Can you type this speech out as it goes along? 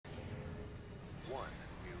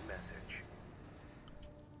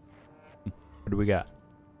do we got?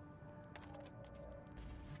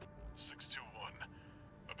 621.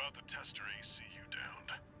 About the tester AC you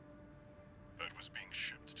downed. That was being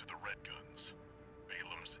shipped to the Red Guns,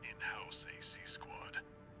 Balam's in-house AC squad.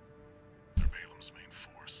 They're Balam's main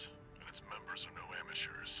force, and its members are no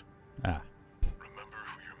amateurs. Ah. Remember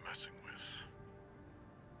who you're messing with.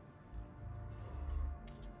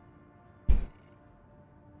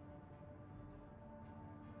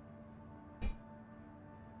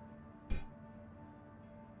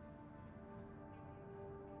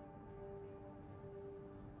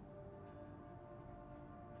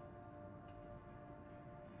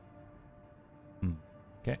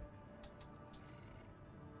 Okay.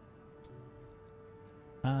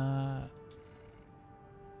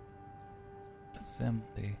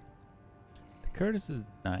 Assembly. The Curtis is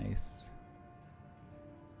nice.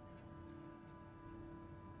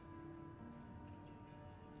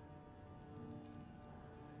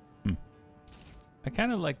 I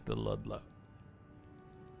kind of like the Ludlow.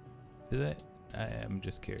 Do they? I am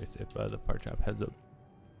just curious if the part shop has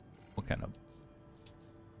what kind of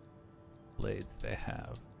blades they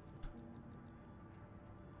have.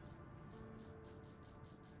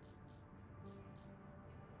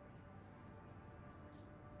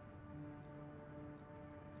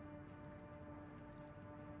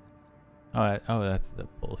 Oh, that's the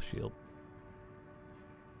bull shield.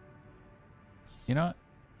 You know what?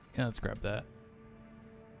 Yeah, let's grab that.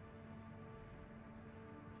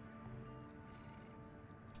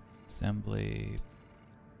 Assembly.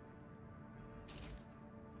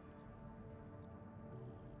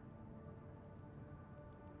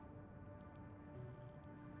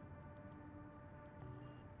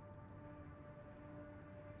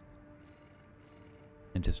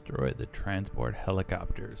 And destroy the transport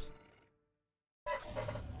helicopters.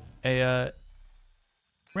 A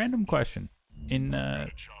random question. In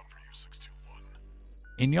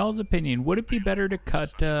y'all's opinion, would it be better to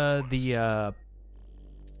cut the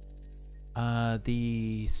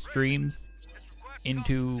streams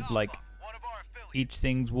into like each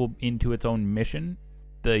things will into its own mission,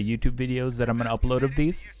 the YouTube videos that I'm gonna upload of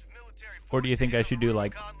these, or do you think I should do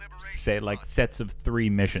like say like sets of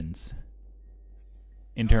 3 missions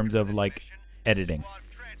in terms of like editing,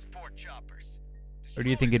 or do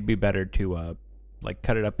you think it'd be better to like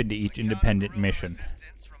cut it up into each independent mission?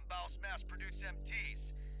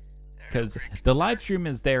 Because the live stream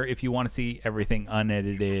is there if you want to see everything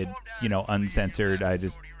unedited, you know, uncensored. I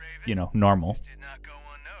just, you know, normal.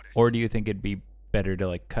 Or do you think it'd be better to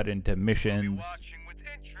like cut into missions?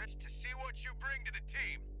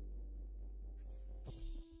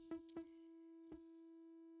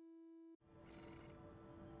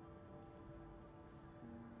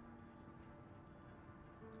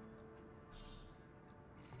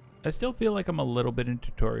 I still feel like I'm a little bit in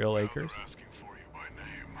Tutorial Acres.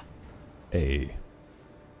 Hey.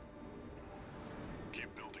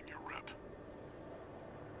 Keep building your rep.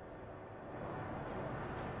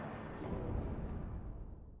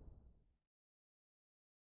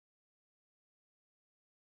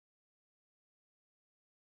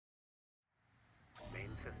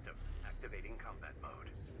 Main system activating combat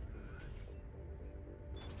mode.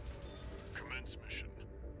 Commence mission.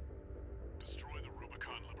 Destroy the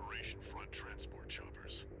Rubicon Liberation Front transport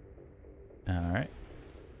choppers. All right.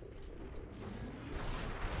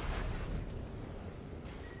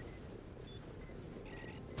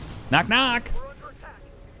 Knock, knock. We're under attack.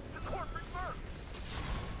 The corporate merc.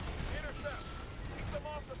 Intercept. Keep them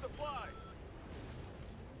off the supply.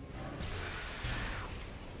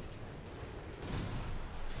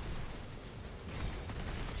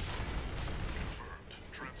 Confirmed.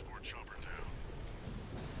 Transport chopper down.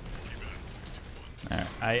 Keep it at 621. All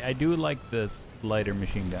right. I do like this lighter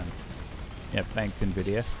machine gun. Yep. Thanks,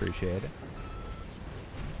 NVIDIA. Appreciate it.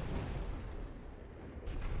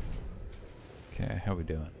 Okay. How we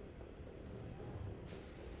doing?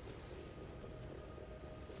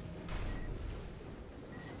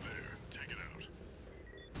 There. Take it out.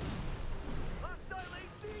 Hostile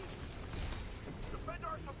AC. Defend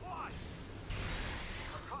our supply.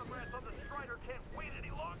 Our comrades on the Strider can't wait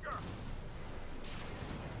any longer.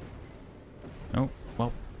 Oh,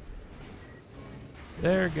 well.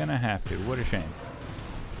 They're gonna have to. What a shame.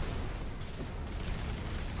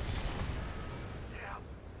 Damn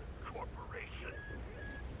corporation.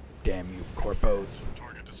 Damn you, corpos.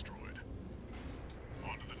 Target destroyed.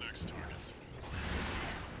 On to the next targets.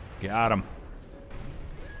 Got him.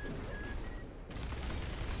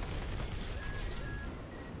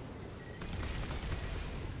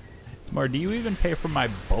 Smart, do you even pay for my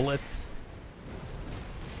bullets?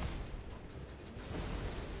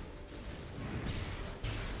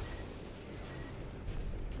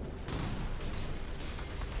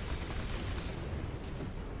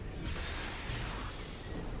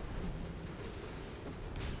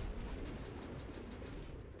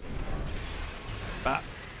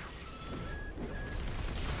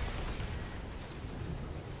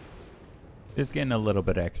 Just getting a little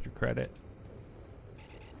bit extra credit.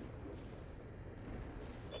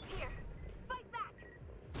 It's here. Fight back.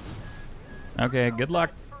 Okay, good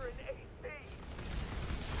luck. For an AC.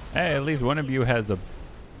 Hey, at least one of you has a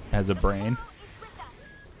brain.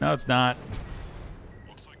 No, it's not.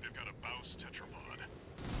 Looks like they've got a Baus tetrapod.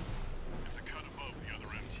 It's a cut above the other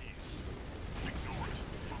MTs. Ignore it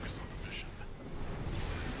and focus on the mission.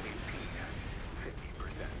 AP at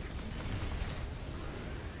 50%.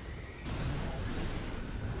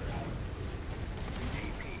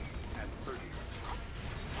 AP at 30%.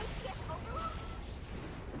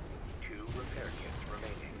 Two repair kits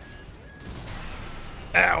remaining.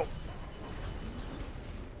 Ow.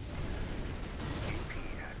 AP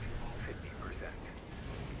at 50%.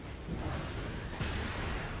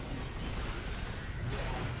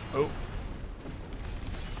 Oh.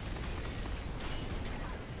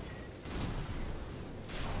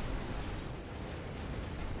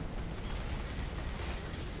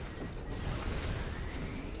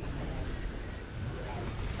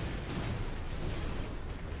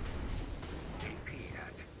 AP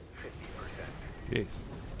at 50%. Jeez.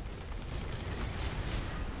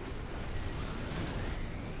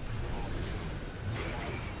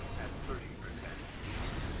 At 30%.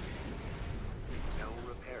 No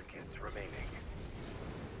repair kits remaining.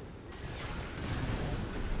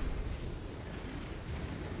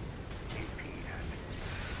 AP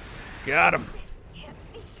at Got him.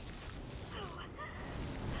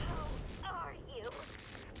 How are you?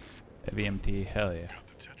 Heavy MT, hell yeah. Got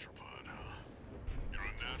the tetrapod, huh? You're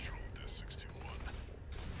unnatural with this 621.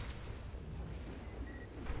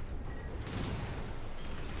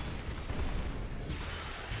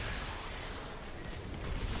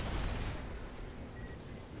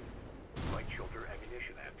 light shoulder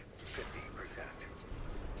ammunition at 50%.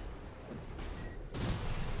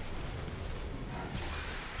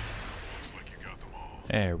 Looks like you got them all.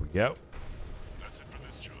 There we go. That's it for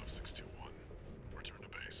this job, 621. Return to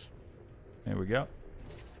base. There we go.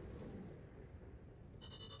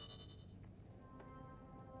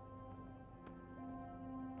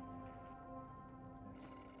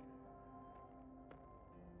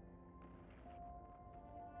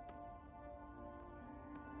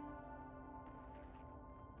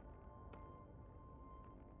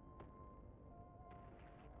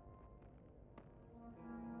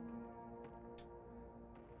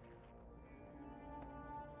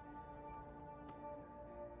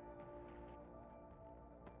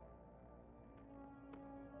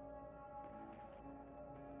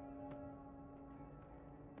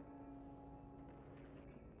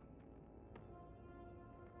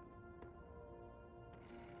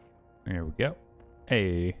 There we go.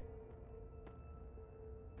 Hey.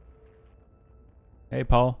 Hey,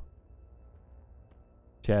 Paul.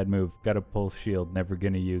 Chad move. Got a pulse shield. Never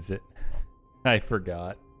gonna use it. I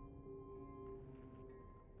forgot.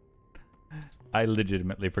 I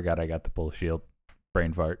legitimately forgot I got the pulse shield.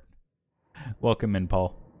 Brain fart. Welcome in,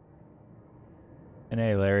 Paul. And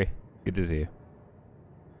hey, Larry. Good to see you.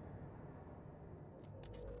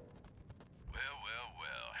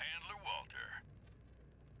 Well, Handler Walter.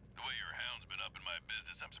 The way your hound's been up in my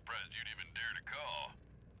business, I'm surprised you'd even dare to call.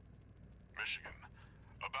 Michigan,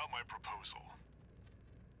 about my proposal.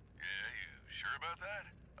 Yeah, you sure about that?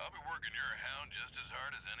 I'll be working your hound just as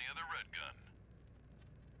hard as any other red gun.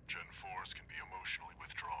 Gen 4s can be emotionally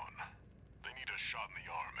withdrawn. They need a shot in the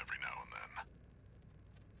arm every now and then.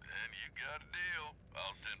 Then you got a deal.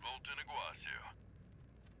 I'll send Volton Iguasu.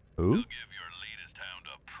 Who? He'll give your latest hound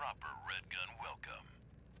a proper red gun welcome.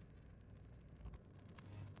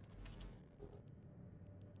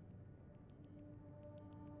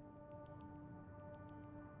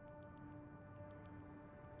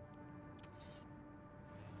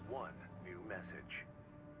 One new message.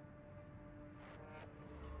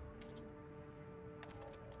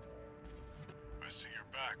 I see you're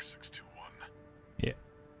back, 621. Yeah.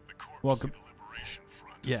 The corpse Welcome. of the Liberation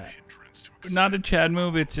Front Yeah. is a hindrance to Not a Chad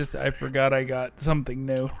move. It's just I forgot I got something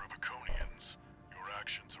new. the Rubiconians. Your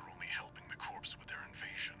actions are only helping the corpse with their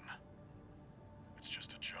invasion. It's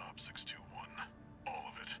just a job, 621. All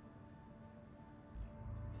of it.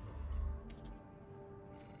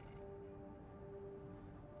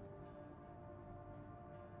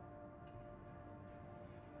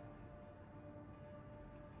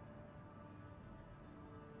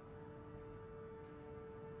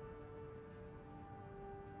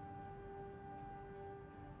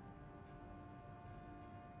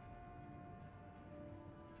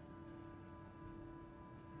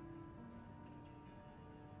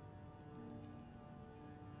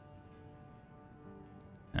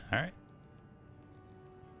 All right.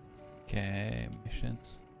 Okay,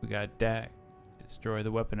 missions. We got Destroy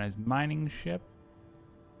the weaponized mining ship.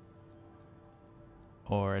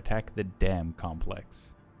 Or attack the dam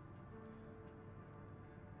complex.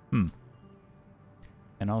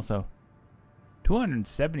 And also,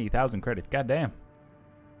 270,000 credits. Goddamn.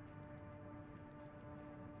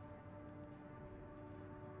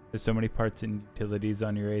 There's so many parts and utilities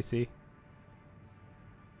on your AC.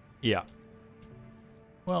 Yeah.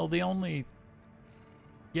 Well, the only...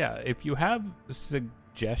 Yeah, if you have a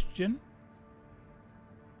suggestion...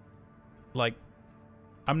 Like,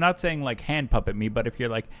 I'm not saying like hand puppet me, but if you're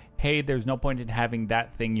like, hey, there's no point in having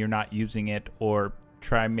that thing, you're not using it, or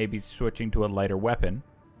try maybe switching to a lighter weapon.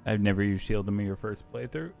 I've never used shield in your first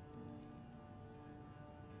playthrough.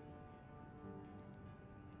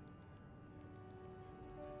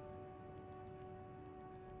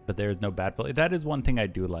 But there's no bad play. That is one thing I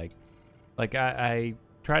do like. Like, I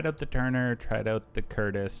tried out the Turner, tried out the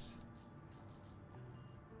Curtis.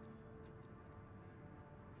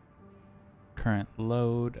 Current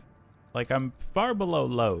load. Like, I'm far below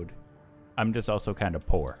load. I'm just also kind of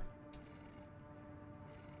poor.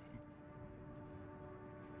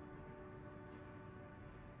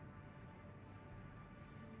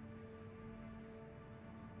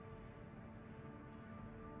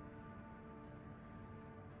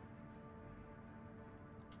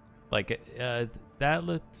 Like, that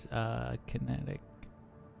looks, kinetic.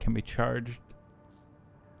 Can be charged.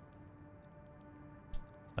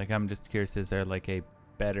 Like, I'm just curious, is there like a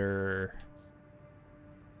better...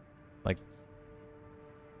 Like,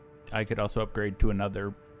 I could also upgrade to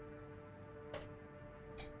another.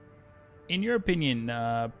 In your opinion,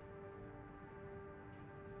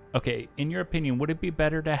 okay, in your opinion, would it be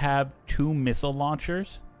better to have 2 missile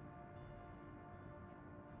launchers?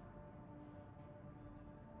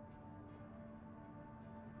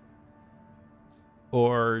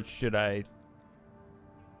 Or should I...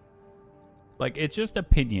 Like, it's just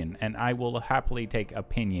opinion, and I will happily take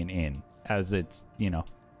opinion in, as it's, you know,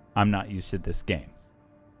 I'm not used to this game.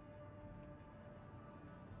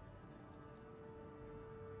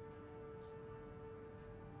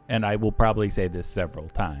 And I will probably say this several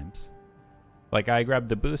times. Like, I grabbed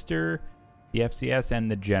the booster, the FCS,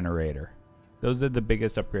 and the generator. Those are the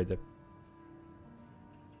biggest upgrades.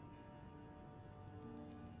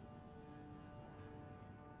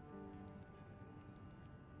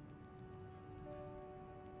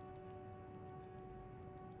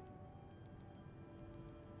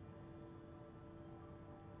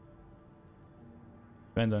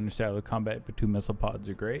 Depends on your style of combat, but 2 missile pods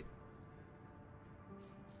are great.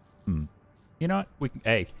 You know what?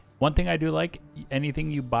 Hey, one thing I do like,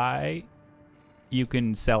 anything you buy, you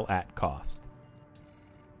can sell at cost.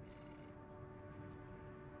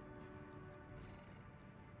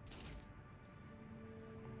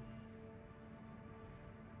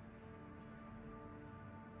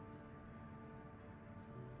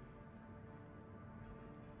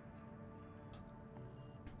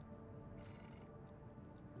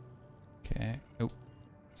 Okay. Oh,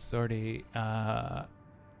 sorry.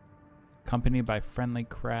 Company by Friendly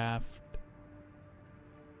Craft.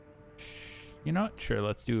 You know what? Sure,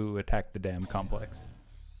 let's do attack the dam complex.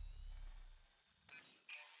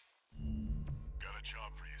 Got a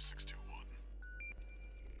job for you, 621.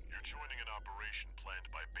 You're joining an operation planned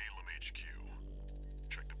by Balaam HQ.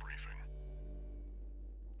 Check the briefing.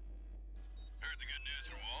 Heard the good news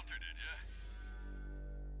from Walter, did ya?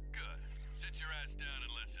 Good. Sit your ass down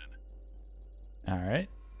and listen. All right.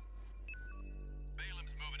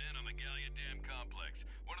 Balaam's moving in on the Gallia Dam Complex,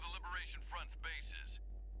 one of the Liberation Front's bases.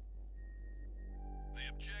 The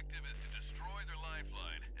objective is to destroy their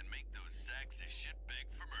lifeline and make those sacks of shit beg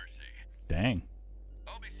for mercy. Dang.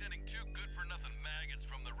 I'll be sending 2 good-for-nothing maggots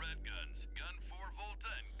from the Red Guns, Gun 4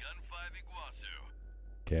 Volta and Gun 5 Iguazu.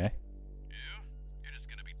 Okay. You're just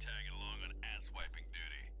gonna be tagging along on ass-wiping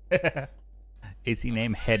duty. AC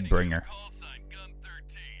name Headbringer. Call sign Gun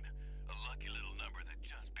 13, a lucky little number that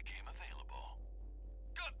just became available.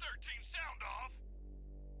 Gun 13, sound off!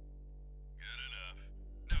 Good enough.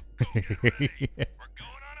 Now go get ready. We're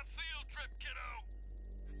going on a field trip, kiddo!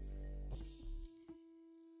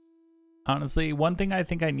 Honestly, one thing I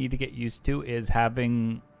think I need to get used to is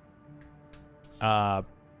having,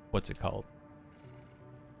 what's it called?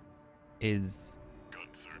 Is Gun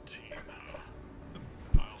 13,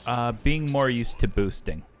 being more used to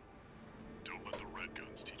boosting. Don't let the Red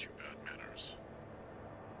Guns teach you bad manners.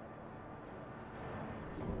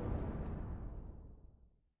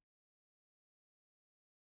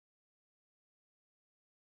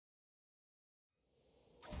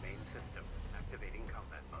 Main system activating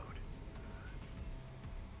combat mode.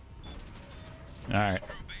 All right.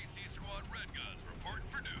 Group AC Squad Red Guns reporting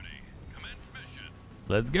for duty. Commence mission.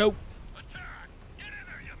 Let's go. Attack! Get in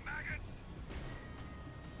there, you maggots!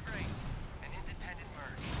 Great. An independent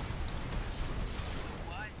merge. It's the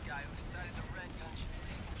wise guy who decided the red gun should be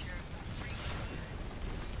taking care of some freelancer.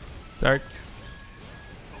 Sorry.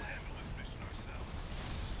 We'll handle this mission ourselves.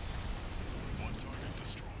 One target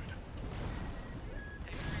destroyed.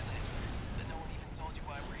 Hey, freelancer. Then no one even told you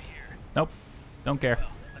why we're here. Nope. Don't care.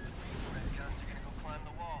 Well, us free red guns are gonna go climb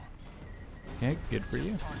the wall. Okay, good for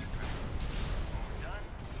you. Just target practice. When we're done,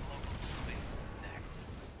 the local school base is next.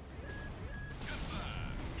 Good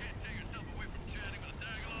five. Can't tear yourself away from chatting with a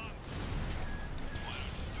tag-along? Why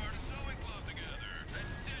don't you start a sewing club together and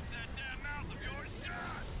stitch that damn mouth of yours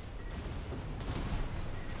shut?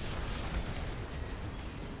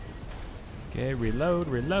 Okay, reload,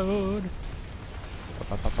 reload.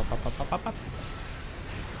 Up, up, up, up, up, up, up, up.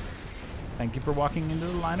 Thank you for walking into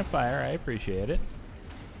the line of fire. I appreciate it.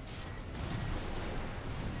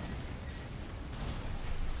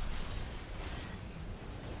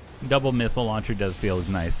 Double missile launcher does feel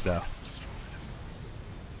nice, though.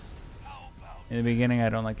 In the beginning, I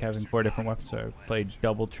don't like having 4 different weapons, so I played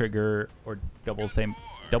double trigger or double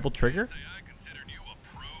trigger. Say I considered you a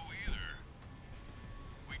pro either.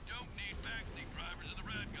 We don't need backseat drivers in the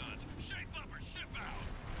red guns. Shape up or ship out.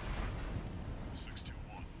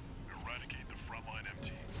 621. Eradicate the frontline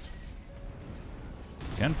MTs.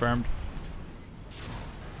 Confirmed.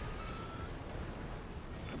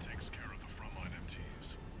 That takes care of the frontline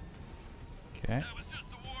MTs. Okay. That was just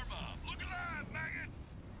the warm-up. Look alive,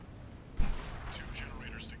 maggots! 2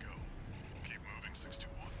 generators to go. Keep moving,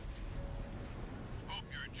 621. Hope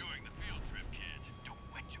you're enjoying the field trip, kids. Don't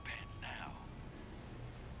wet your pants now.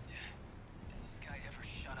 Does this guy ever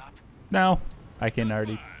shut up? No, I can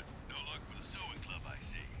already. Five. No luck with the sewing club, I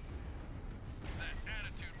see. That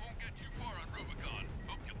attitude won't get you far on Rubicon.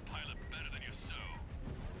 Hope you pilot better than you sew.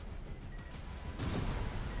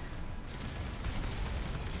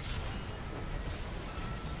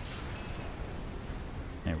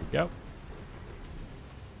 There we go.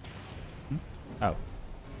 Oh.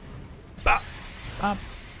 Bop. Bop.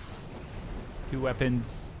 2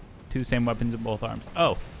 weapons. 2 same weapons in both arms.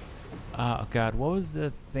 Oh. Oh, God. What was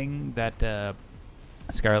the thing that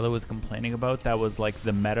Scarlet was complaining about that was like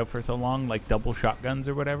the meta for so long? Like double shotguns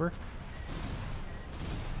or whatever?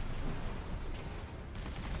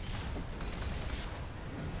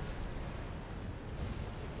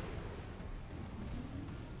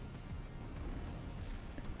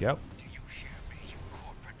 Go. Do you hear me, you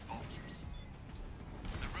corporate vultures?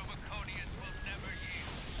 The Rubiconians will never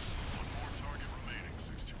yield. One more target remaining,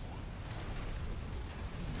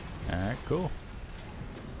 621. Alright, cool.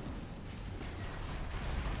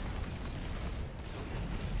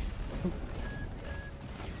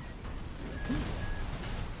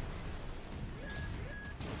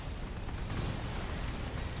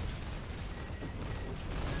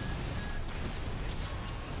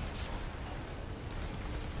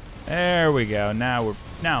 There we go. Now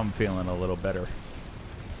I'm feeling a little better.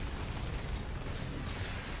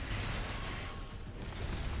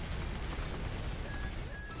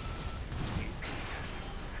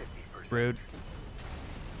 Rude.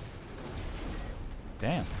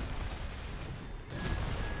 Damn.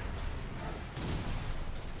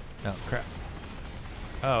 Oh crap.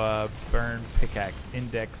 Oh, burn pickaxe,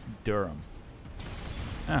 index Durham.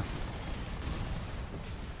 Oh.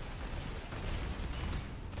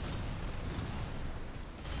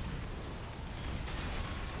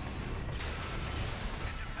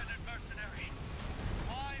 Independent mercenary.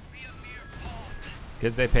 Why be a mere pawn?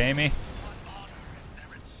 Because they pay me? What honor is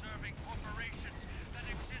there in serving corporations that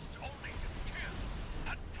exist only to kill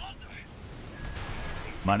and plunder?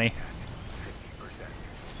 Money.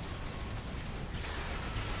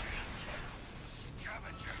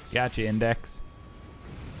 Scavengers. Gotcha, index.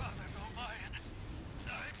 Father D'Olion,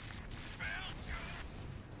 I've failed you.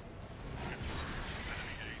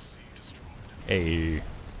 Enemy AC destroyed. Hey.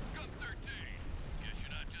 Gun 13. Guess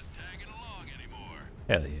you're not just tagging along anymore.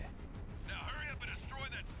 Hell yeah. Now hurry up and destroy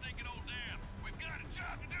that stinking old dam. We've got a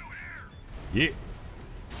job to do here. Yeah.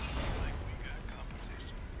 Looks like we got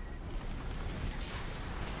competition.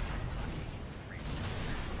 Lucky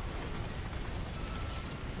freelancer.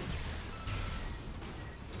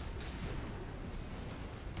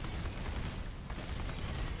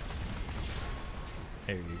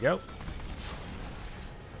 There you go.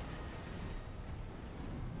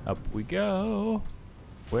 Up we go.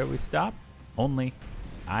 Where we stop? Only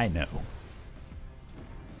I know.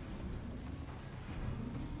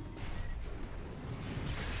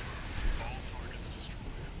 All targets destroyed.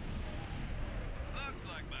 Looks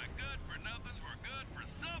like my good-for-nothings were good for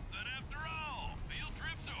something after all. Field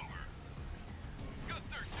trip's over. Gun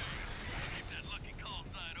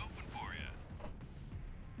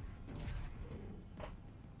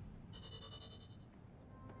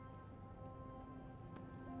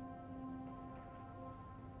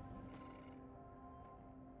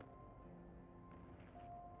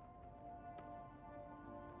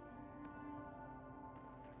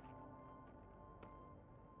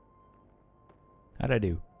How'd I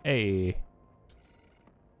do? Hey.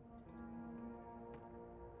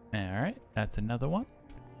 Alright, that's another one.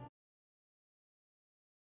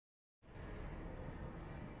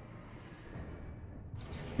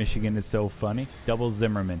 Michigan is so funny. Double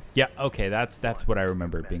Zimmerman. Yeah, okay, that's what I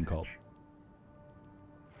remember it being called.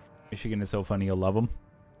 Michigan is so funny, you'll love them.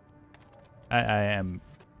 I am.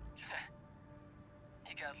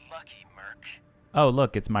 You got lucky, Merc. Oh,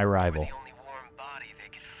 look, it's my You were rival. the only warm body they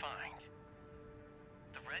could find.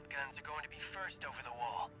 The Red Guns are going to be first over the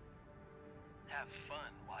wall. Have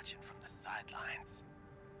fun watching from the sidelines.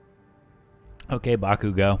 Okay,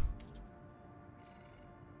 Bakugo.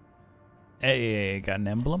 Hey, got an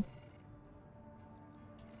emblem.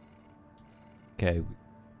 Okay.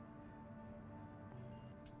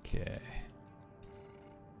 Okay.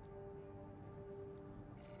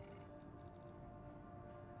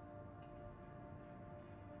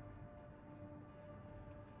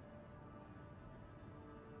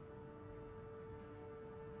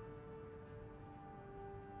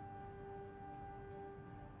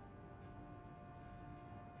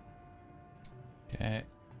 Okay.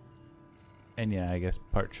 And yeah, I guess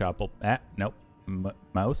part shop will... Ah, nope.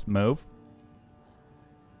 Mouse, move.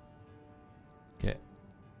 Okay.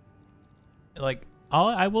 Like,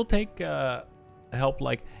 I will take help,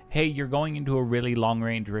 like, hey, you're going into a really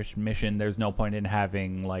long-range mission. There's no point in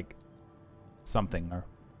having, like, something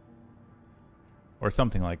or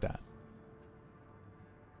something like that.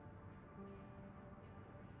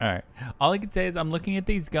 Alright. All I can say is I'm looking at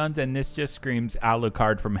these guns, and this just screams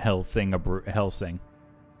Alucard from Hellsing.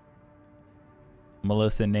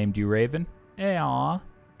 Melissa named you Raven? Hey, aw.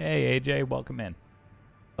 Hey, AJ, welcome in.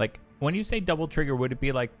 Like, when you say double trigger, would it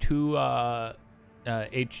be like two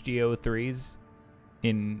HGO3s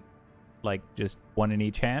in, like, just one in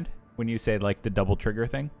each hand? When you say, like, the double trigger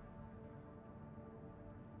thing?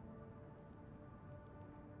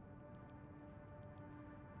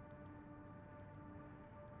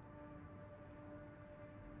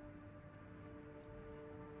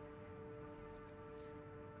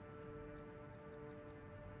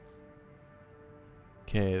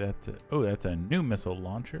 Okay, that's a new missile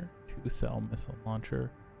launcher. 2-cell missile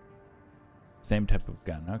launcher. Same type of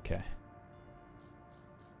gun, okay.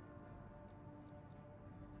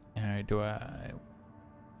 Alright, okay,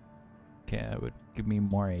 that would give me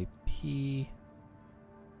more AP.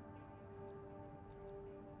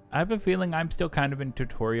 I have a feeling I'm still kind of in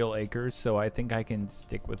tutorial acres, so I think I can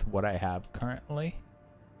stick with what I have currently.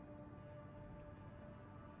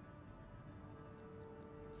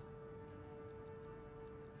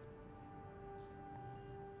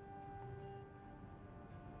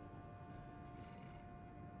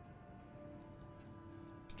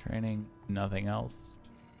 Training, nothing else.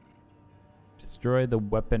 Destroy the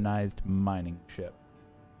weaponized mining ship.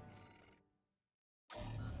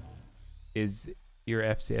 Is your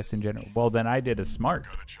FCS in general? Well, then I did a smart.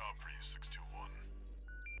 Got a job for you, 621.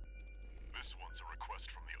 This one's a request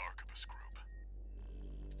from the Arquebus Group.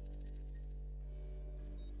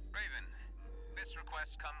 Raven, this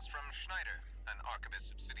request comes from Schneider, an Arquebus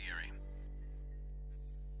subsidiary.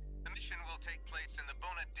 The mission will take place in the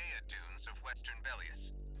Bonadea dunes of Western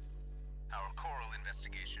Belius. Our coral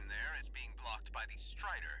investigation there is being blocked by the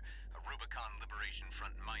Strider, a Rubicon Liberation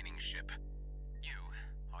Front mining ship. You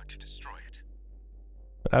are to destroy it.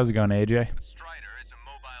 But how's it going, AJ? The Strider is a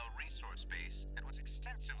mobile resource base that was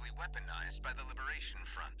extensively weaponized by the Liberation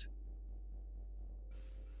Front.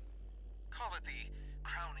 Call it the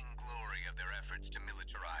crowning glory of their efforts to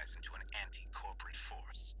militarize into an anti-corporate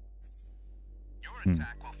force. Your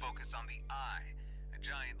attack will focus on the Eye, a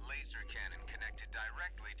giant laser cannon connected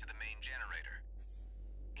directly to the main generator.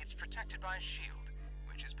 It's protected by a shield,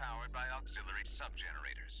 which is powered by auxiliary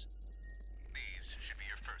sub-generators. These should be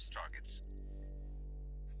your first targets.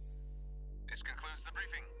 This concludes the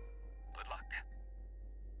briefing. Good luck.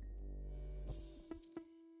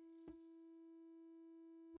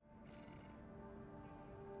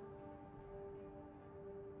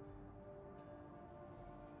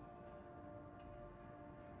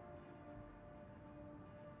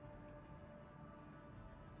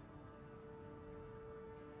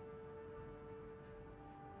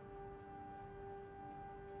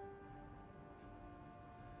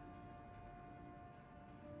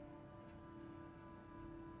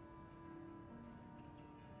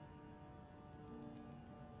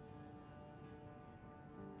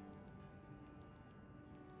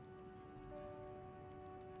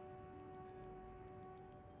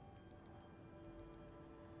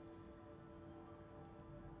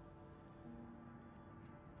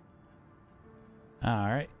 All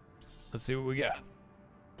right, let's see what we got.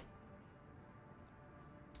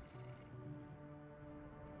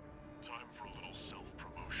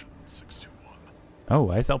 Oh,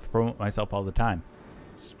 I self-promote myself all the time.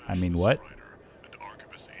 I mean, what? Strider, and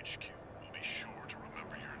Archibus HQ will be sure to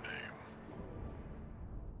remember your name.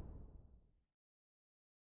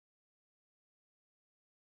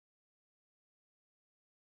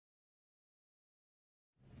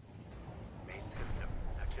 Main system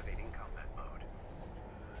activating combat mode.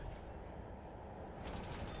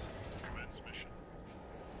 Commence mission.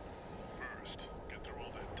 First, get through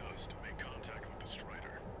all that dust and make contact with the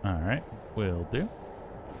Strider. Alright, will do.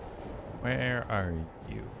 Where are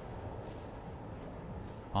you?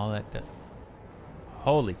 All that does.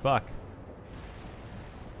 Holy fuck.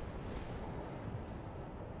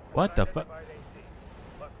 What the fuck? Identified AC.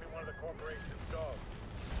 Must be one of the corporation's dogs.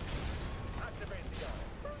 Activate the guy.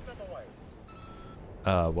 Burn them away.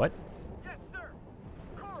 What? Yes, sir.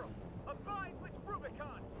 Coral, abide with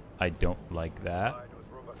Rubicon. I don't like that. Abide with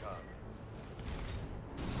Rubicon.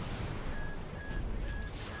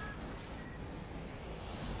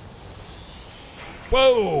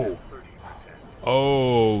 Whoa! 30%.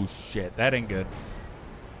 Oh shit, that ain't good.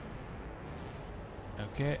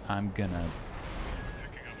 Okay, I'm gonna.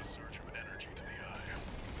 Picking up a surge of energy to the eye.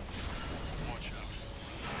 Watch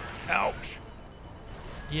out. Ouch!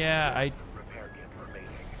 Yeah, I. Repair kit remaining.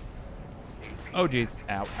 Oh jeez.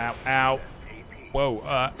 Ow, ow, ow. AP. Whoa,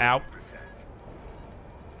 ow. 50%.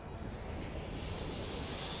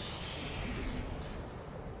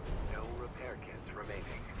 No repair kits remaining.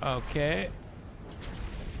 Okay.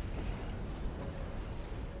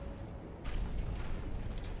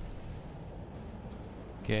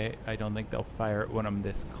 Okay, I don't think they'll fire it when I'm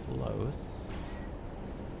this close.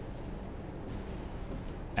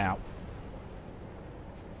 Ow. All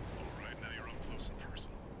right, now you're up close and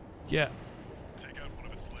personal. Yeah. Take out one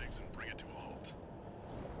of its legs and bring it to a halt.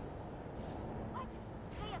 What?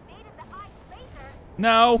 They evaded the eye laser.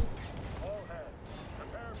 No! All hands,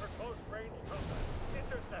 prepare for close range combat.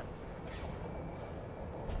 Intercept.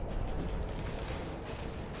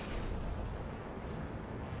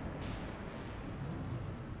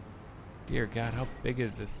 Dear God, how big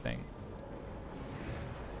is this thing?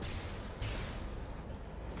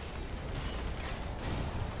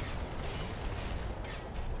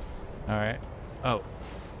 Alright. Oh.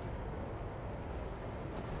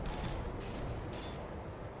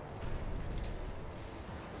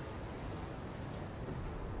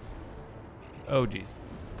 Oh, jeez.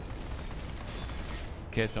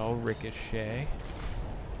 Okay, it's all ricochet.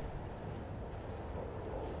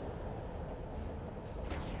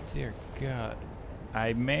 Dear God.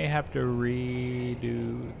 I may have to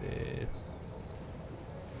redo this.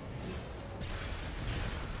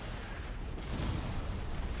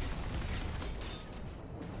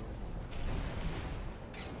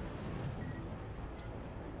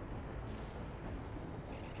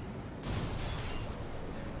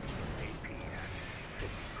 AP at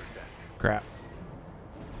 50%. Crap.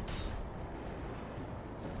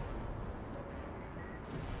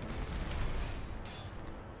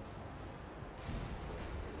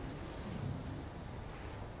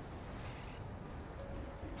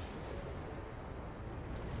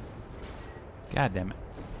 God damn it.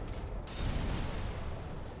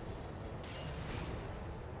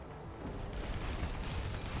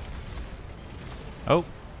 Oh.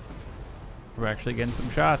 We're actually getting some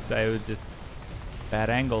shots. I was just bad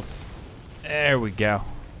angles. There we go.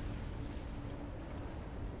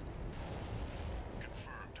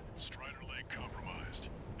 Confirmed. Strider leg compromised.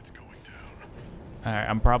 It's going down. Alright,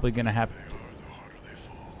 I'm probably gonna have They are, the harder they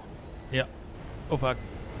fall. Yep. Oh fuck.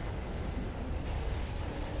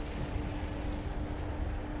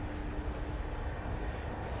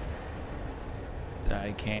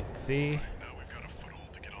 I can't see. Now we've got a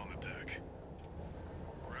foothold to get on the deck.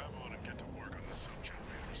 Grab on and get to work on the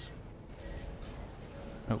sub-generators.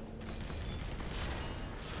 Oh.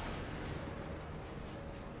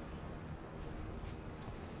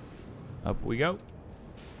 Up we go.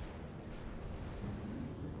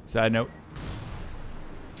 Side note.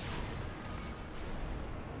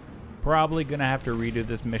 Probably gonna have to redo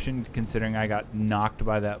this mission considering I got knocked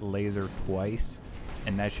by that laser twice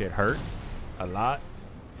and that shit hurt a lot.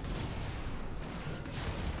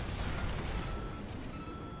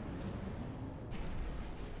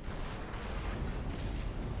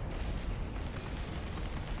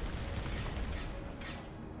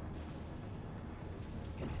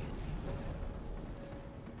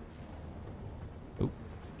 Ooh.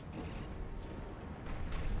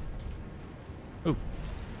 Ooh.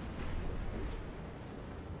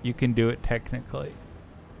 You can do it technically.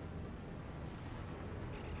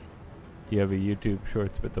 You have a YouTube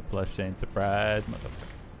Shorts with the plush saying surprise, motherfucker.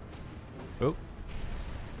 Oh.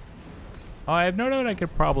 Oh, I have no doubt I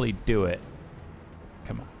could probably do it.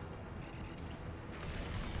 Come on.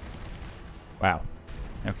 Wow.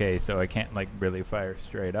 Okay, so I can't like really fire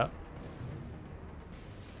straight up.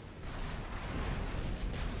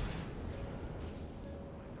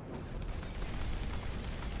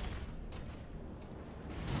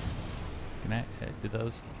 Can I do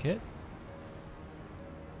those hit?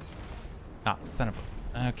 Ah, son of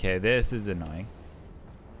a... Okay, this is annoying.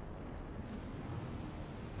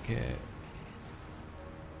 Okay.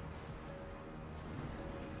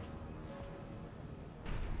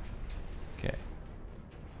 Okay.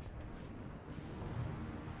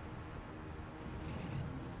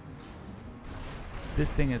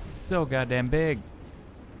 This thing is so goddamn big.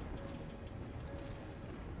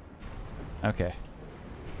 Okay.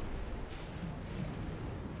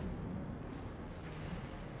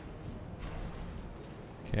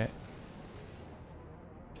 Okay.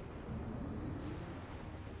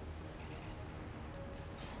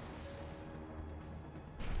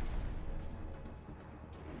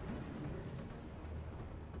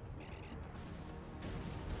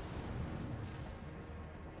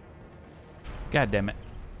 God damn it.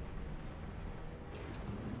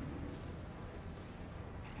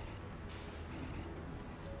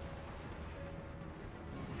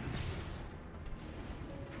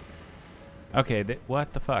 Okay,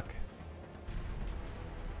 what the fuck?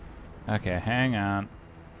 Okay, hang on.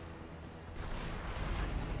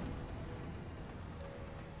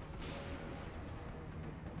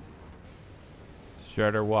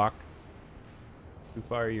 Shredder walk. Too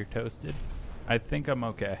far, you're toasted. I think I'm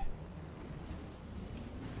okay.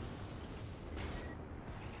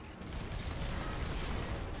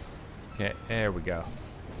 Okay, there we go.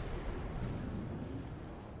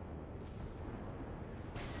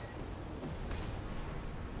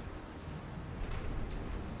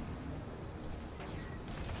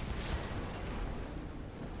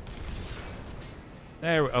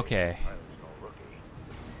 There, okay.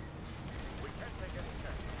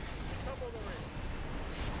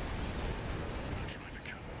 Trying to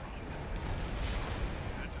counter run.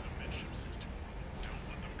 Head to the midship 621. Don't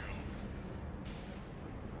let them go.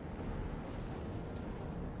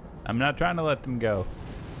 I'm not trying to let them go.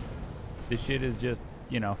 This shit is just,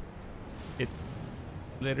 you know, it's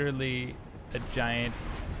literally a giant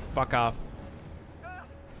fuck off.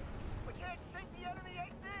 We can't sink the enemy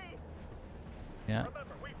AC! Yeah.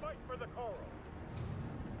 Remember, we fight for the coral.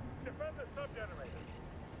 Defend the sub-generator.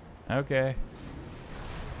 Okay.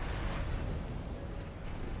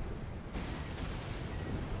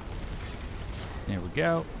 There we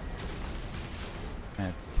go.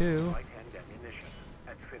 That's 2. Light and ammunition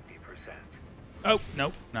at 50%. Oh,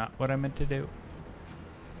 nope, not what I meant to do.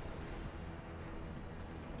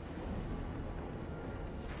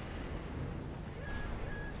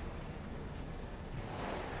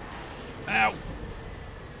 Ow!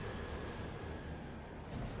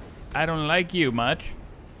 I don't like you much.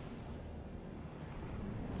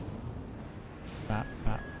 Bop,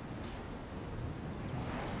 bop.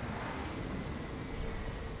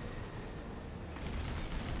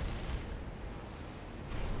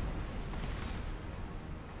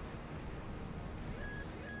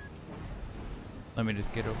 Let me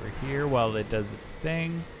just get over here while it does its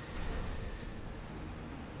thing.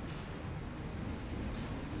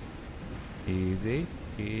 Easy,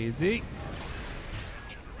 easy.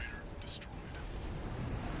 Sub-generator destroyed.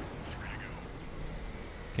 3 to go.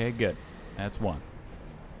 Okay, good. That's 1.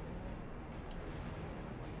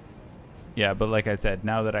 Yeah, but like I said,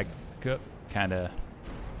 now that I kind of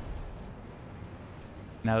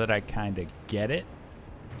get it.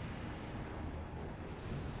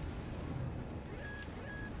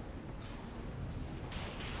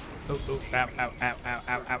 Oh, oh, ow, ow, ow, ow,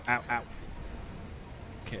 ow, ow, ow, ow.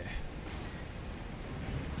 Okay.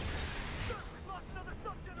 We've lost another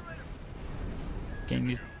sub-generator! Can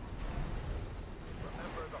you...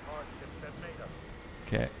 Remember the hardships that made us.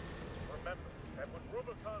 Okay. Remember that when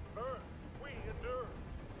Rubicon burned, we endured.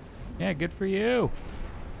 Yeah, good for you.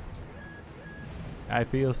 I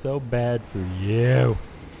feel so bad for you.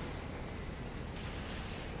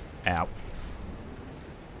 Ow.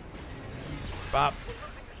 Bop. We're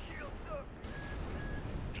losing the shield, sir.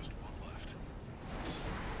 Just 1 left.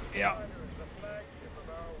 Yeah. Fighter is the flagship of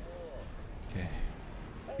our war. Okay.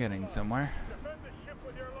 Getting somewhere. Defend the ship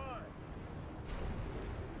with your lives.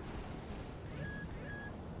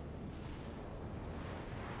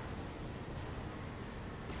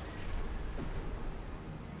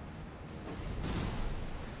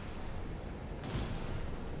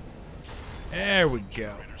 There we go.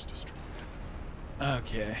 Generator's destroyed.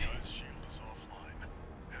 Okay. Guy's shield is offline.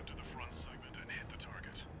 Head to the front segment and hit the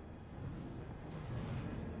target.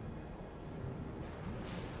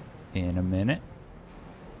 in a minute.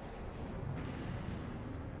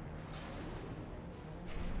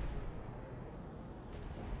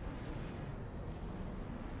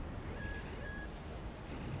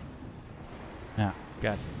 Ah,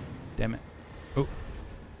 God damn it. Oh.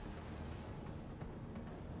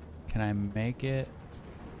 Can I make it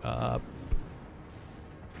up?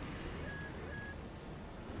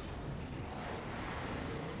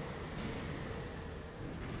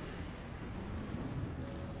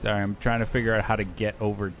 Sorry, I'm trying to figure out how to get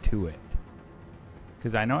over to it.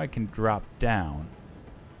 Because I know I can drop down.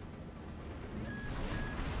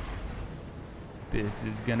 This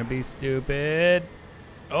is gonna be stupid.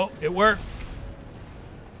 Oh, it worked.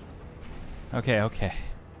 Okay, okay.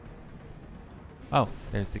 Oh,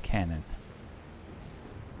 there's the cannon.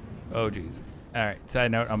 Oh, geez. Alright, side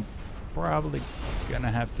note, I'm probably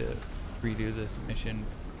gonna have to redo this mission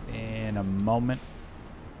in a moment.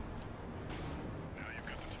 Now you've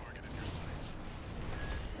got the target in your sights.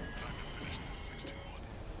 Time to finish this 621.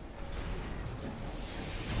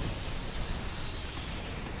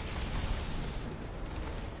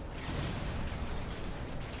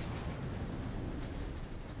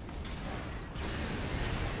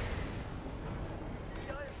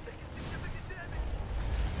 The eye is taking significant damage.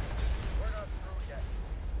 We're not through yet.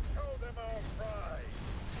 Show them our pride.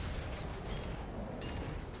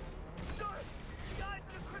 Guys, the eye's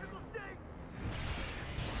in a critical state.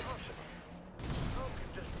 Impossible. How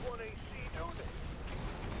can just one AC do this?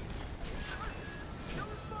 No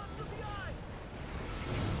response to the eye.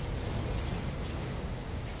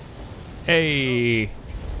 Hey!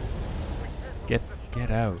 Get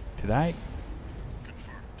out. Did I?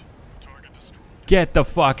 Confirmed. Target destroyed. Get the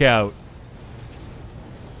fuck out.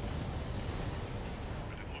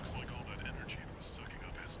 And it looks like all that energy it was sucking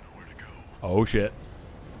up has nowhere to go. Oh shit.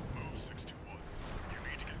 Move 621. You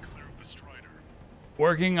need to get clear of the Strider.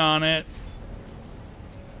 Working on it.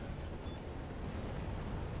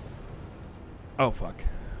 Oh fuck.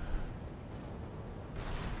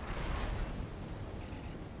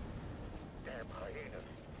 Damn hyenas.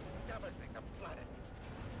 Damaging the planet.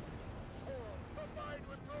 Swarm, combined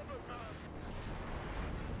with Robocop.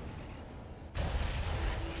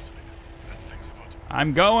 Are you listening? That thing's about to.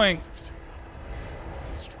 I'm going. 621.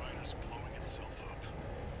 The Strider's blowing itself up.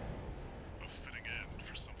 A fitting end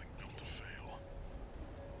for something built to fail.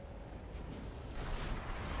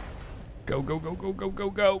 Go, go, go, go, go, go,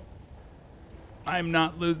 go. I'm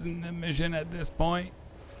not losing the mission at this point.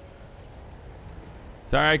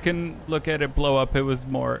 Sorry, I couldn't look at it blow up. It was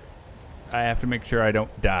more, I have to make sure I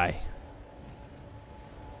don't die.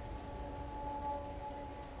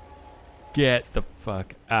 Get the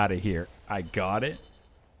fuck out of here. I got it.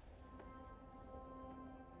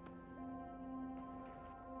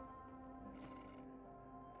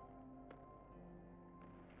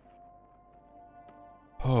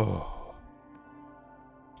 Oh.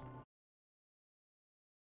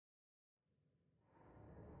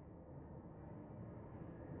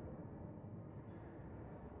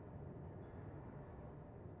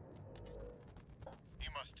 You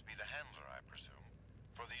must be the handler, I presume,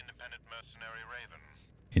 for the independent mercenary Raven.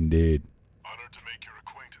 Indeed. Honored to make your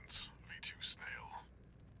acquaintance, V2 Snail.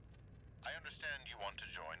 I understand you want to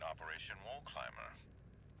join Operation Wall Climber.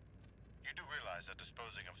 You do realize that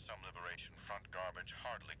disposing of some Liberation Front garbage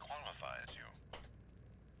hardly qualifies you.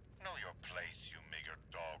 Know your place, you meager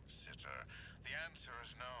dog sitter. The answer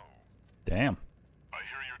is no. Damn. I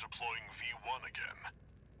hear you're deploying V1 again.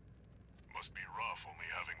 Must be rough only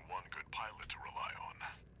having one good pilot to rely on.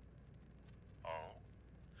 Oh?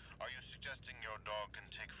 Are you suggesting your dog can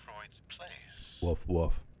take Freud's place? Woof,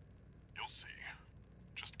 woof. You'll see.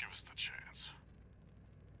 Just give us the chance.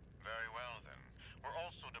 Very well, then. We're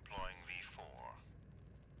also deploying V4,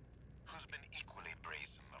 who's been equally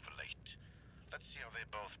brazen of late. Let's see how they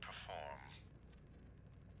both perform.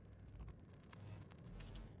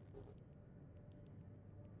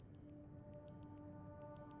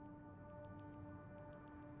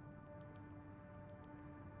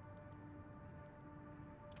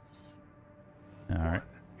 All right.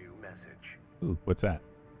 New message. Ooh, what's that?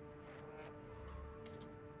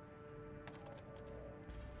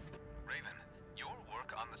 Raven, your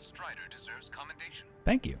work on the Strider deserves commendation.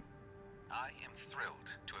 Thank you. I am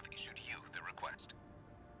thrilled to have issued you the request.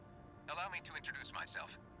 Allow me to introduce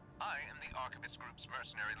myself. I am the Archivist Group's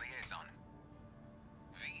mercenary liaison.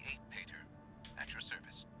 V8 Pater, at your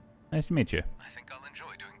service. Nice to meet you. I think I'll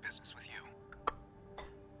enjoy doing business with you.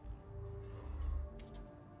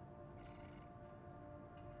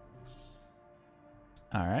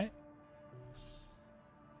 All right.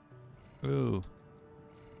 Ooh.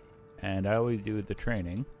 And I always do the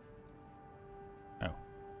training. Oh.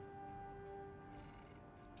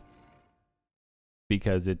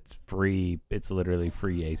 because it's free. It's literally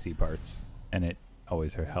free AC parts, and it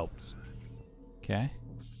always helps. Okay.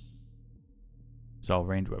 Solve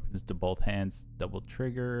range weapons to both hands. Double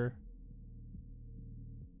trigger.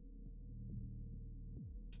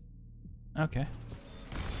 Okay.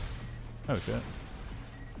 Oh shit.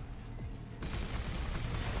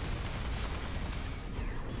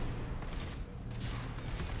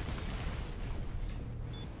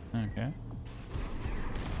 Okay.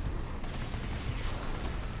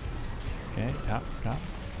 Okay, top.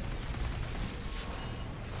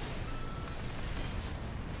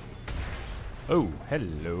 Oh,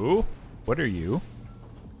 hello. What are you?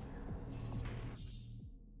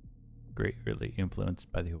 Greatly influenced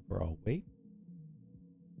by the overall weight.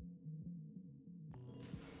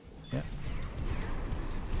 Yep.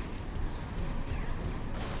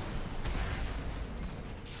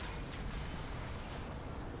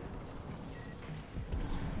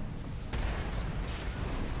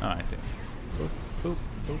 Oh, I see. Boop, boop,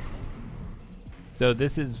 boop. So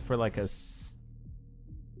this is for like a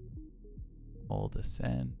hold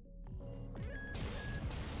ascend.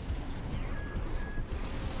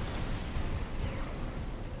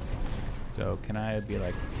 So can I be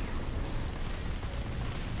like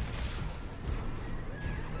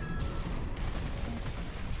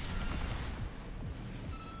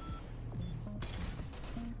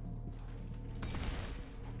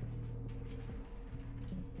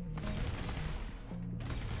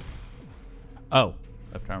oh,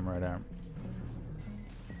 left arm, right arm.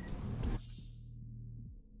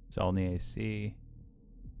 It's all in the AC.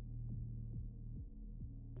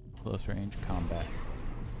 Close range combat.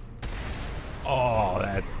 Oh,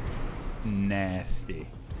 that's nasty.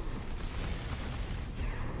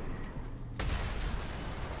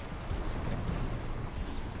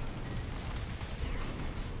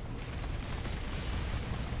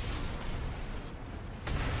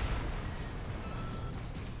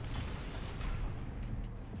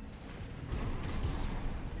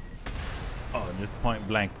 Oh, just point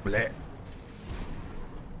blank bleh.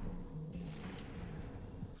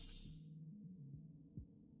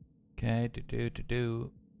 Okay, to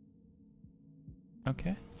do.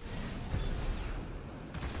 Okay.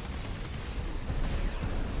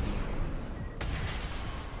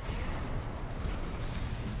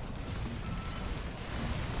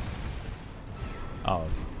 Oh.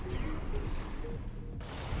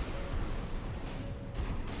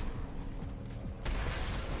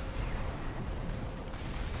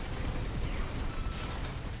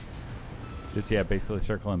 Just, yeah, basically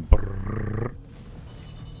circling. Brrr.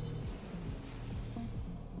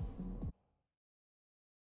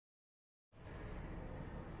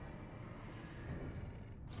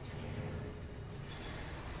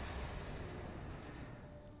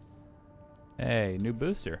 Hey, new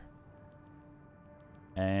booster.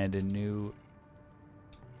 And a new...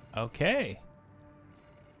 Okay.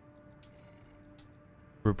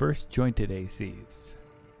 Reverse jointed ACs.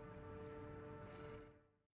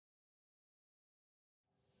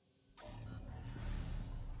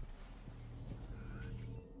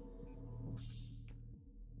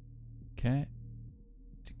 Okay.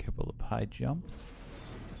 A couple of high jumps.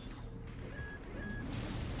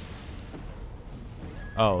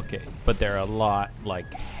 Oh, okay. But they're a lot,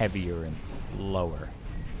 like, heavier and slower.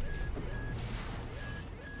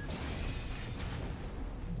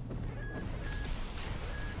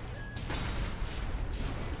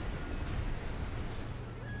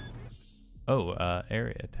 Oh,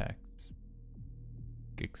 area attacks.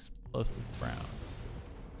 Explosive rounds.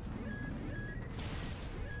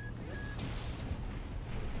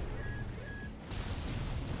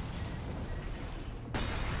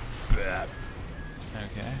 Blah.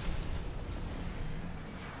 Okay.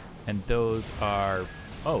 And those are...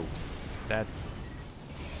 Oh, that's...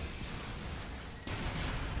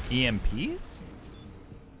 EMPs?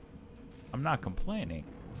 I'm not complaining.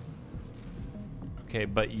 Okay,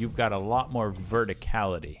 but you've got a lot more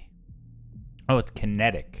verticality. Oh, it's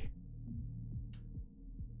kinetic.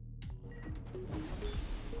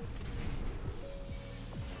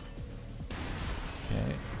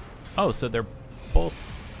 Okay. Oh, so they're both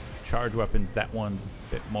charge weapons. That one's a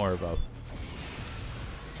bit more of a...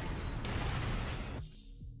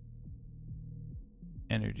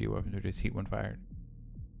 Energy weapons reduce heat when fired.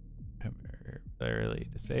 Temporarily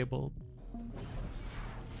disabled.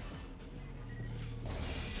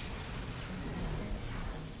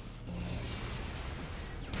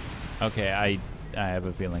 Okay, I have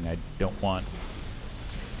a feeling I don't want...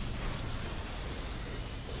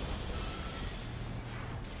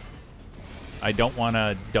 I don't want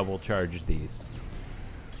to double charge these.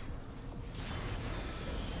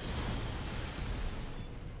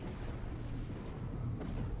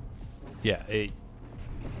 Yeah,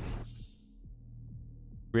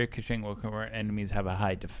 ricocheting will convert enemies have a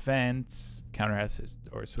high defense, counter assist,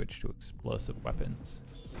 or switch to explosive weapons.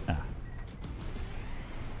 Ah.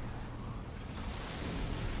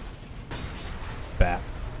 Bat.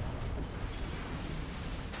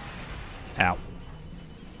 Ow.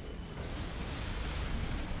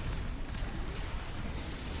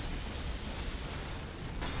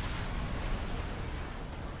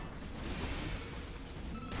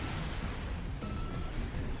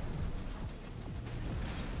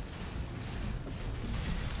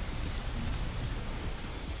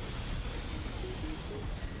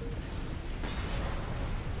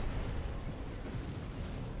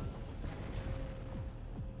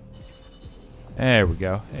 There we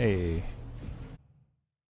go. Hey.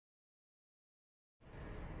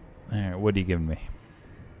 Alright, what are you giving me?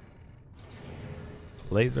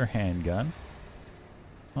 Laser handgun.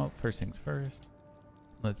 Well, first things first.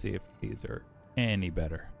 Let's see if these are any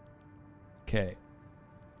better. Okay.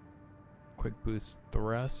 Quick boost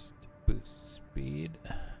thrust. Boost speed.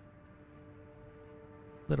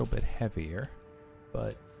 Little bit heavier,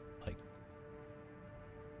 but like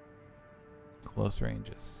close range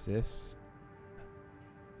assist.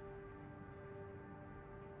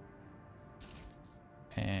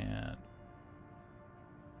 And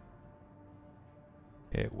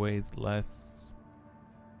it weighs less.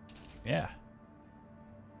 Yeah.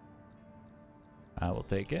 I will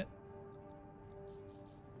take it.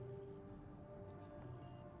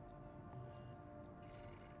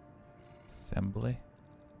 Assembly.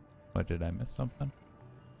 What, did I miss something?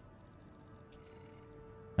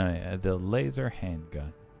 Oh yeah, the laser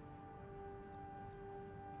handgun.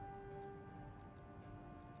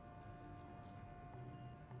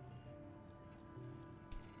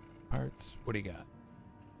 Parts. What do you got?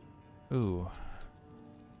 Ooh.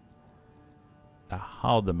 A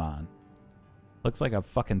Haldeman. Looks like a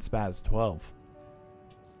fucking Spaz 12.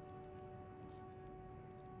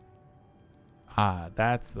 Ah,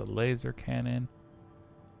 that's the laser cannon.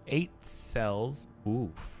 8 cells.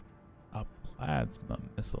 Oof. A plasma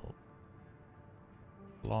missile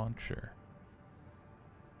launcher.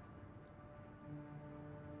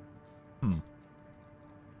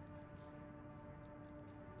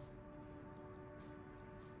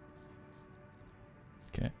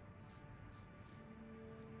 Okay.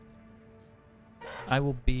 I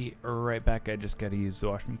will be right back. I just gotta use the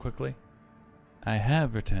washroom quickly. I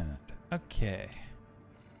have returned. Okay.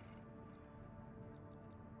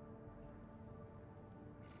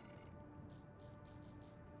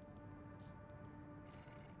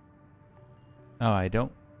 Oh, I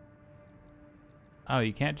don't. Oh,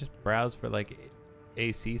 you can't just browse for like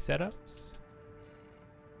AC setups?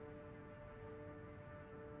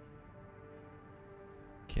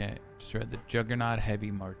 Okay, just read the Juggernaut heavy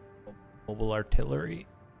mobile artillery.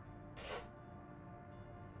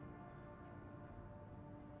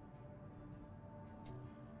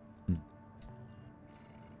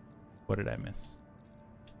 What did I miss?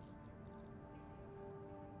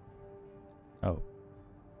 Oh.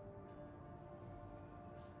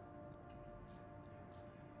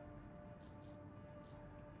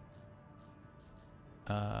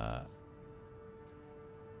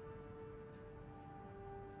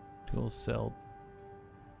 Dual cell.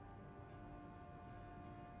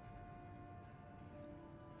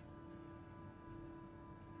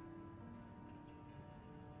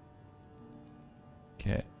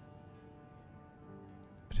 Okay.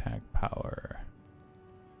 Attack power.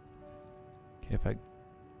 Okay, if I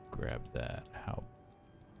grab that, how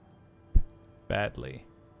badly?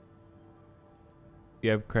 If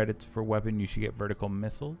you have credits for weapon, you should get vertical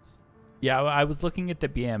missiles. Yeah, I was looking at the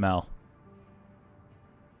BML.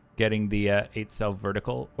 Getting the 8-cell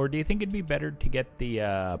vertical. Or do you think it'd be better to get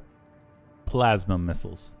the plasma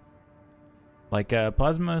missiles? Like,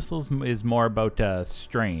 plasma missiles is more about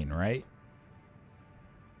strain, right?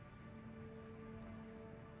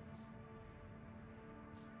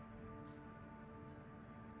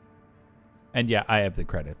 And yeah, I have the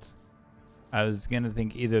credits. I was gonna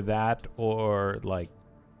think either that or like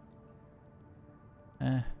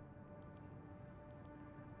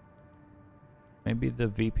maybe the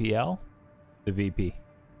VPL? The VP.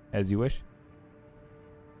 As you wish.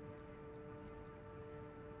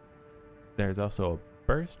 There's also a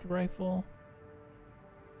burst rifle.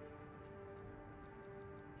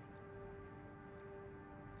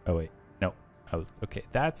 Oh wait, no. Oh, okay,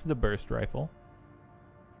 that's the burst rifle.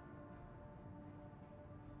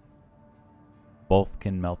 Both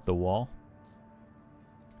can melt the wall.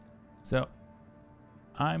 So,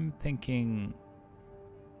 I'm thinking,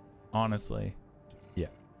 honestly, yeah.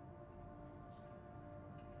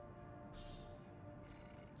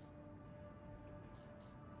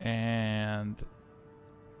 And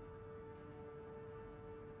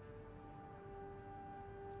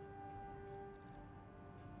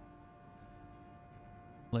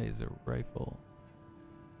laser rifle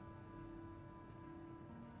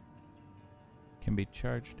can be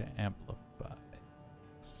charged to amplify.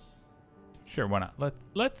 Sure, why not?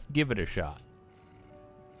 Let's give it a shot.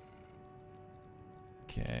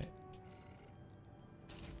 Okay.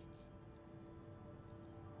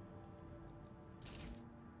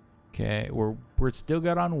 Okay, we're still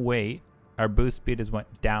good on weight. Our boost speed has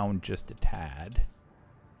went down just a tad.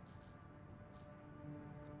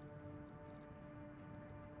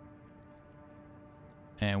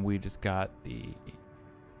 And we just got the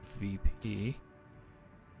VP.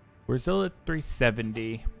 We're still at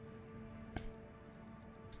 370.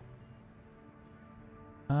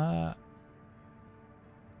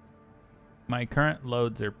 My current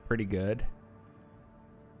loads are pretty good.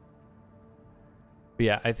 But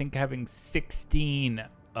yeah, I think having 16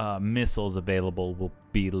 missiles available will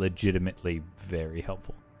be legitimately very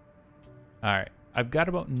helpful. All right, I've got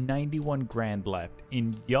about 91 grand left.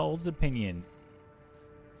 In y'all's opinion,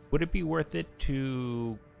 would it be worth it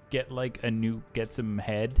to get like get some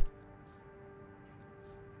head?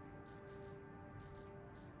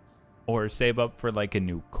 Or save up for like a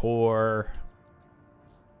new core?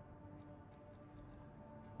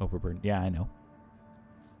 Overburn, yeah, I know.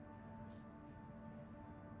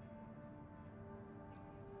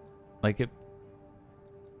 Like it.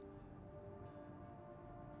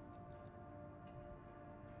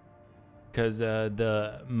 Because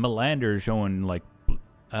the Melander is showing like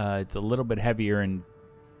it's a little bit heavier and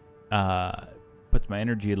puts my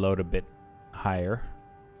energy load a bit higher.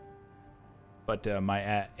 But my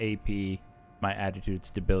AP, my attitude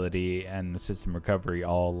stability, and the system recovery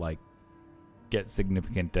all like get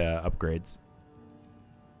significant upgrades.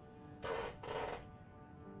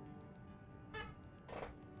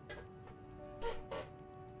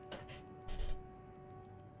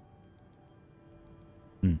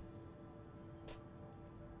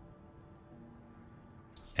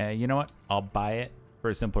 You know what? I'll buy it for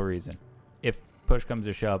a simple reason. If push comes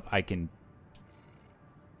to shove, I can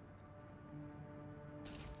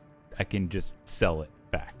just sell it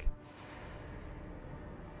back.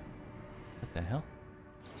 What the hell?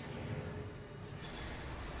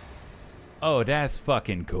 Oh, that's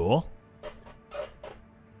fucking cool.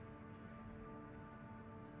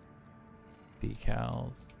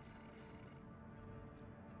 Decals.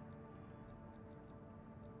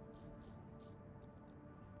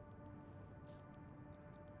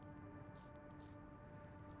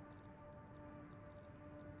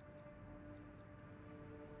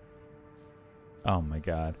 Oh my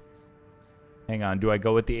god. Hang on, do I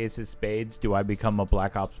go with the Ace of Spades? Do I become a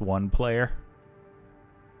Black Ops 1 player?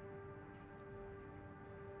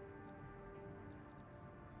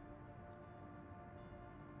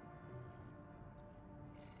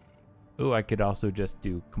 Ooh, I could also just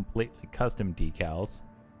do completely custom decals.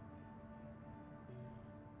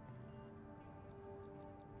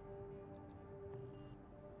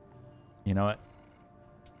 You know what?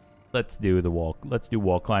 Let's do the wall. Let's do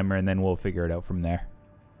wall climber, and then we'll figure it out from there.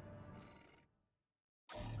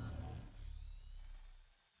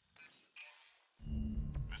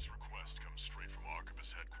 This request comes straight from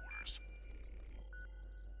Archibus headquarters.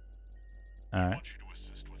 All I right. want you to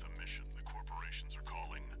assist with a mission the corporations are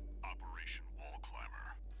calling Operation Wall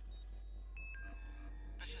Climber.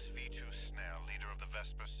 This is V2 Snell, leader of the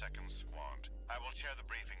Vesper 2nd Squad. I will chair the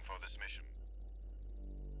briefing for this mission.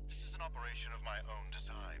 This is an operation of my own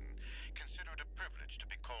design. Consider it a privilege to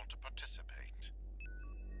be called to participate.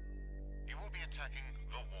 You will be attacking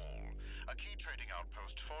The Wall, a key trading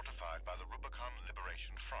outpost fortified by the Rubicon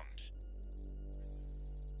Liberation Front.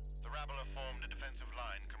 The rabble have formed a defensive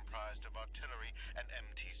line comprised of artillery and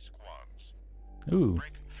MT squads. Ooh.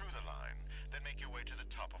 Break through the line, then make your way to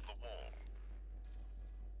the top of the wall.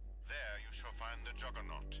 There you shall find the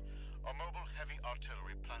Juggernaut, a mobile heavy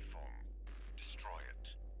artillery platform. Destroy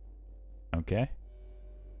it. Okay.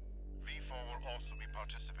 V4 will also be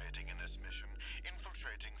participating in this mission,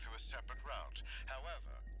 infiltrating through a separate route.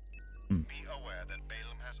 However, be aware that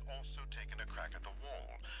Balaam has also taken a crack at the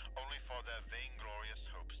wall, only for their vainglorious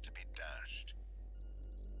hopes to be dashed.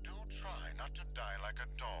 Do try not to die like a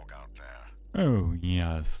dog out there. Oh,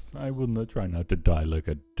 yes. I will not try not to die like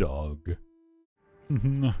a dog.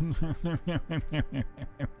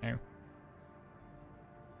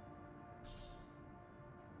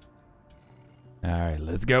 Alright,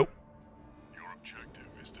 let's go. Your objective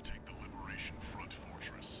is to take the Liberation Front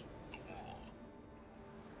fortress, the Wall.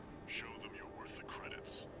 Show them you're worth the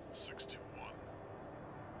credits, 621.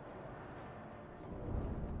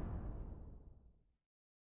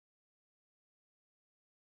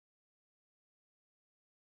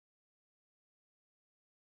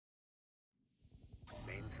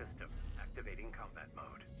 system. Activating combat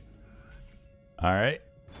mode. All right.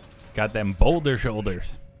 Got them boulder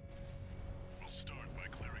shoulders. We'll start by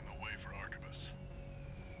clearing the way for Arquebus.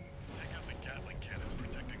 Take out the Gatling cannons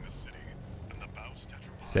protecting the city, and the Baus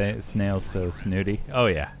tetrapod. Snail's so snooty. Oh,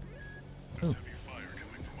 yeah. There's Ooh. heavy fire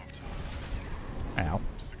coming from up top. Ow.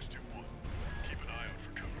 621. Keep an eye out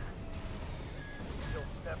for cover. You'll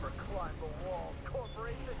never climb the wall,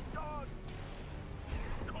 corporation dog!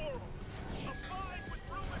 Coral, abide with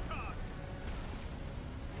Rubicon!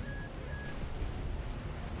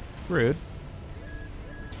 Rude.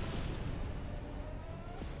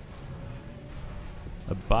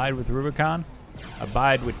 Abide with Rubicon.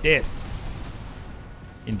 Abide with this.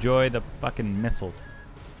 Enjoy the fucking missiles.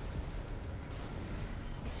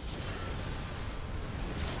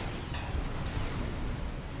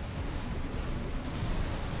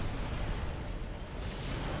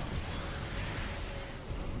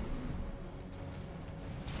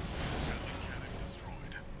 Gatling cannons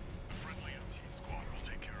destroyed. The friendly MT squad will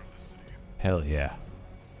take care of the city. Hell yeah.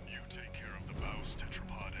 You take care of the Baus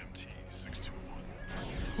tetrapod MT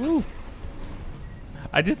 621. Woo.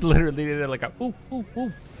 I just literally did it like a ooh, ooh,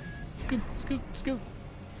 ooh. Scoop, scoop, scoop.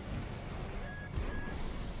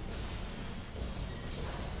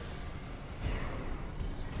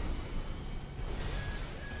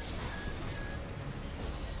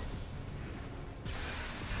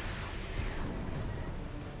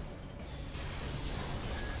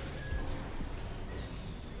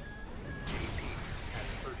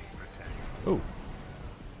 Ooh.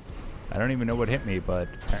 I don't even know what hit me, but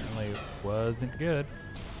apparently it wasn't good.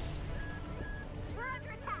 We're under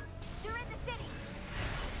attack. They're in the city.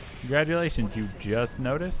 Congratulations, you just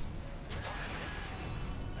noticed?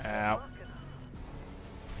 Ow.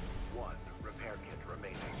 One repair kit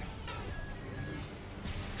remaining.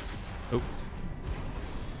 Oop.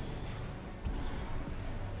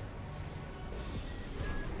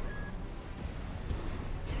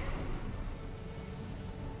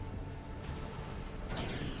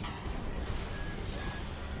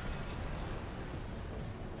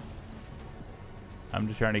 I'm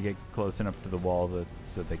just trying to get close enough to the wall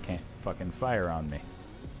so they can't fucking fire on me.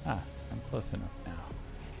 Ah, I'm close enough now.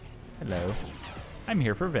 Hello. I'm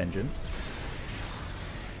here for vengeance.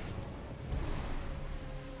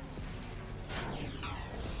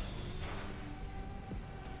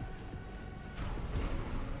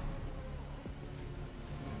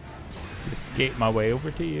 Escape my way over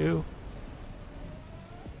to you.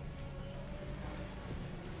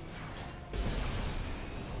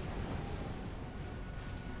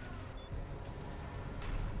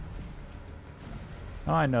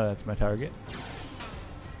 Oh, I know that's my target.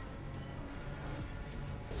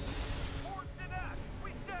 Force in act!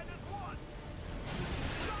 We stand as one!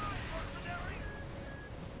 Die, mercenary!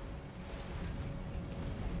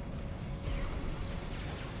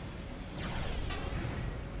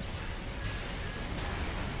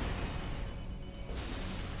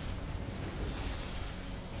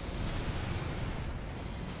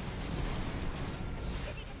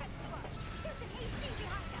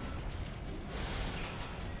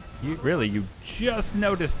 You really, you just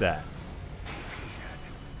noticed that.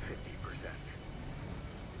 50%.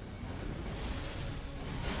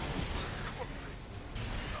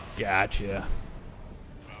 Gotcha.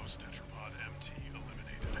 Baus tetrapod MT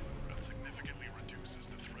eliminated. That significantly reduces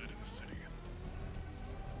the threat in the city.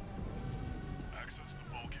 Access the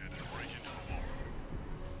bulkhead and break into the wall.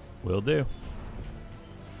 Will do.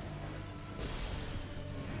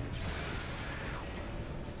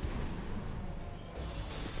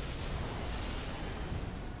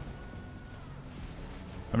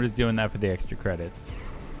 I'm just doing that for the extra credits.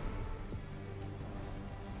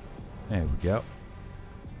 There we go.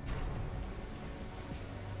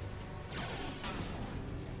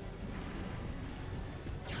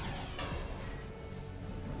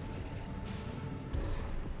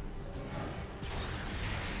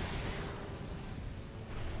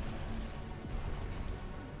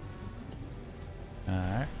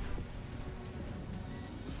 Alright.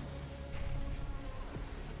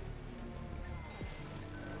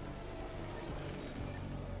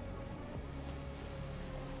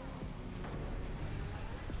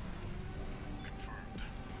 Confirmed.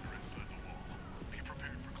 You're inside the wall. Be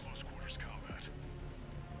prepared for close quarters combat.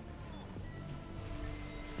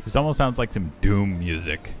 This almost sounds like some Doom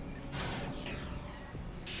music.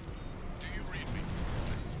 Do you read me?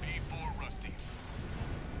 This is V4 Rusty.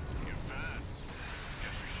 You're fast.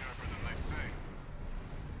 Guess you're sharper than they'd say.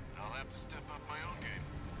 I'll have to step up my own game.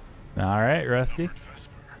 Alright, Rusty. Albert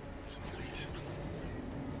Vesper is an elite.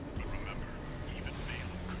 But remember, even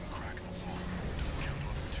Balaam couldn't crack the wall. Don't count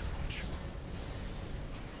on him too much.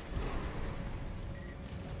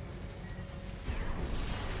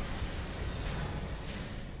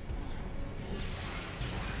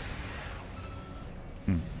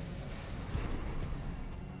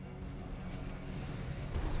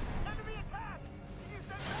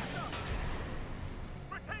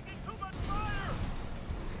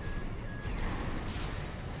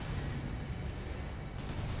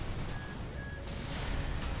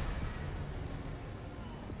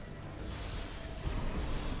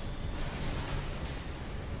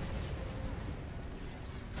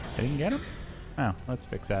 I didn't get him? Oh, let's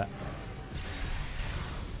fix that.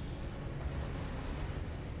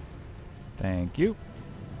 Thank you.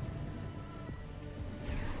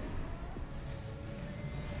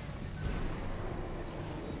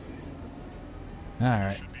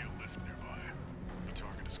 Alright. Should be a lift nearby. The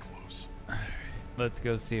target is close. Let's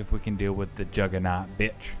go see if we can deal with the Juggernaut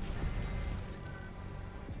bitch.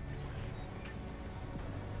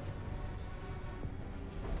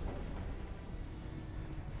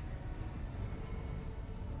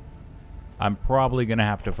 I'm probably gonna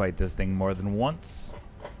have to fight this thing more than once.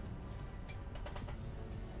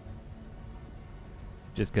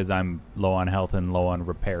 Just because I'm low on health and low on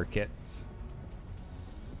repair kits.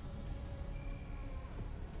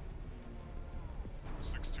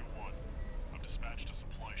 621. I've dispatched a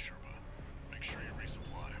supply Sherpa. Make sure you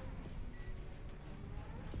resupply.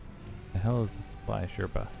 The hell is a supply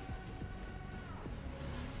Sherpa?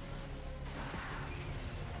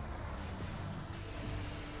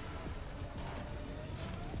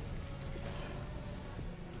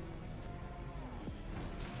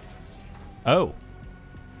 Oh.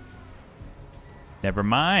 Never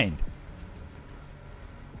mind.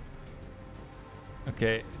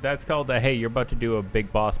 Okay, that's called a, hey, you're about to do a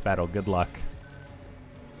big boss battle. Good luck.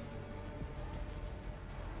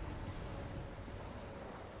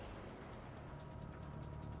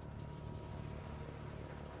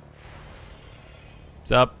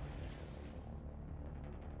 What's up?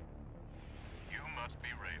 You must be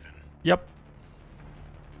Raven, Yep.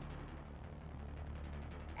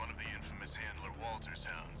 one of the infamous handler Walter's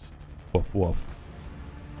hounds. Woof woof.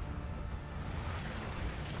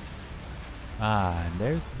 Ah, and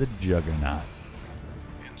there's the Juggernaut.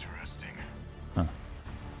 Interesting. Huh.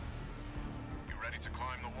 You ready to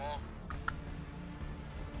climb the wall?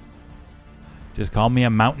 Just call me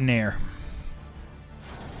a mountaineer.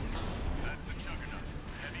 That's the Juggernaut,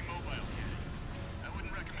 a heavy mobile cannon. I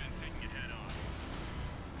wouldn't recommend taking it head on.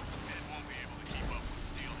 It won't be able to keep up with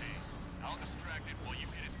steel haze. I'll distract it while you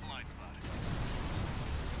hit its blind spot.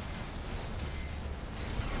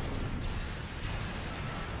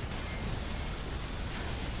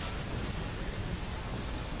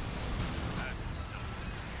 That's the stuff.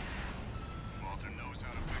 Walter knows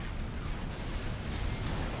how to pick 'em.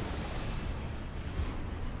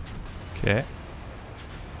 Okay.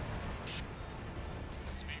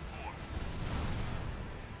 This is V4.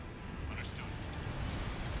 Understood.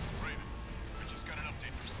 Raven, I just got an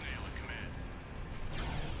update from Snail at command.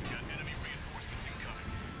 We got enemy reinforcements incoming.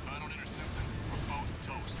 If I don't intercept them, we're both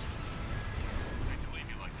toast. I hate to leave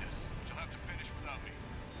you like this, but you'll have to finish without me.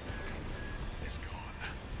 He's gone.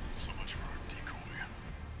 So much for our decoy.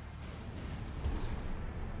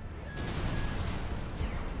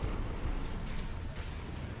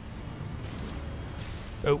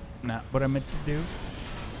 Oh, not what I meant to do.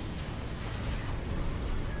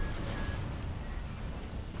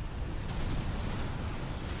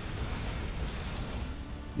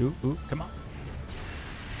 Ooh, come on.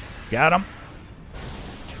 Got him.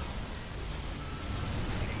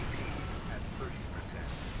 At 30%.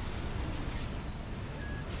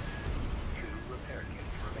 2 repair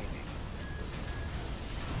kits remaining.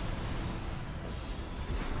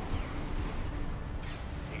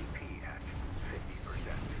 AP at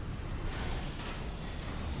 50%.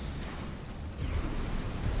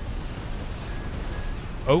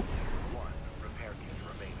 Oh, 1 repair kit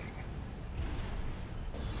remaining.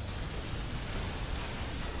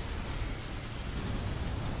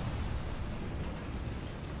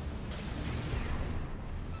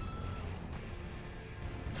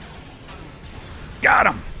 got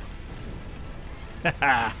him.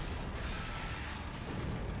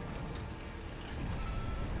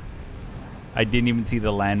 I didn't even see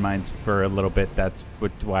the landmines for a little bit. That's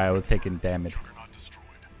why I was taking damage. Juggernaut destroyed.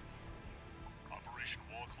 Operation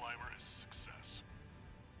Wall Climber is a success.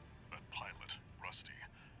 That pilot, Rusty,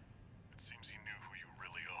 it seems he knew who you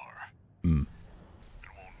really are. Hmm. It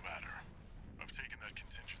won't matter. I've taken that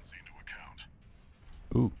contingency into account.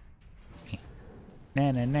 Ooh.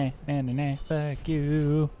 Na na na na na na. Fuck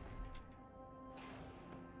you.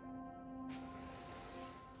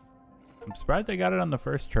 I'm surprised I got it on the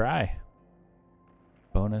first try.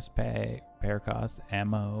 Bonus pay, repair costs,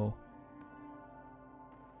 ammo.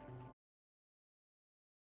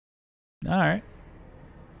 All right.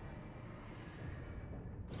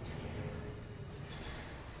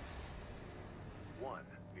 One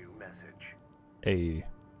new message. Hey.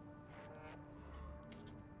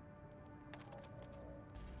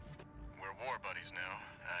 We're war buddies now.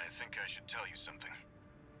 I think I should tell you something.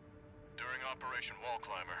 During Operation Wall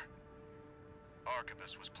Climber,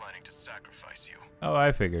 Arquebus was planning to sacrifice you. Oh,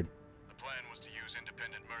 I figured. The plan was to use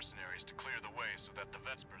independent mercenaries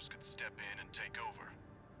Vespers could step in and take over.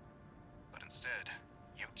 But instead,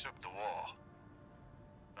 you took the wall.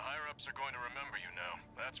 The higher-ups are going to remember you now,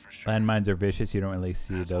 that's for sure. Landmines are vicious. You don't really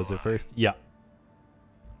see As those will at first. Yeah.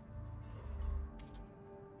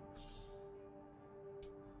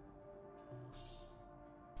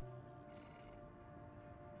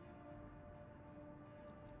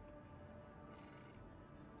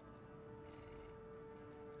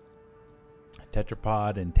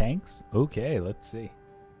 Tetrapod and tanks. Okay, let's see.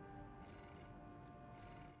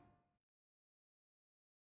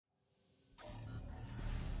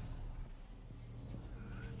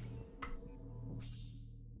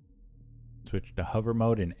 Switch to hover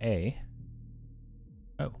mode in A.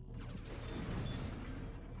 Oh.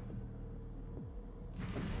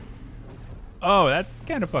 Oh, that's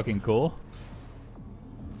kind of fucking cool.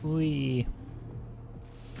 Wee.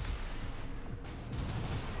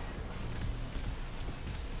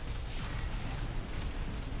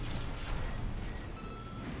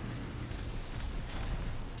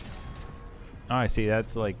 Oh, I see.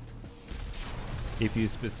 That's like if you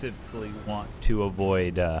specifically want to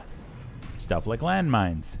avoid stuff like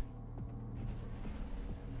landmines.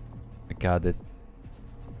 My God, this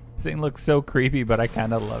thing looks so creepy, but I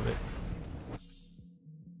kind of love it.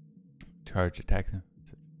 Charge attacks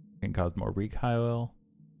can cause more recoil.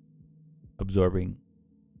 Absorbing.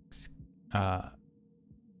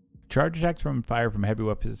 Charge attacks from fire from heavy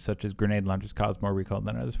weapons such as grenade launchers cause more recoil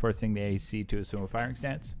than others, forcing the AC to assume a firing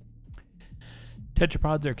stance.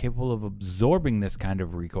 Tetrapods are capable of absorbing this kind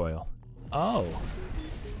of recoil. Oh.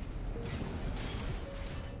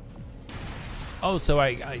 Oh,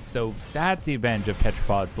 so so that's the advantage of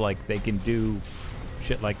tetrapods. Like, they can do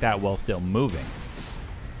shit like that while still moving.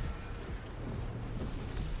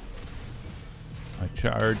 I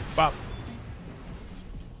charge. Bop.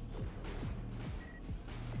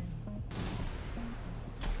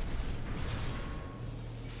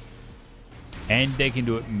 And they can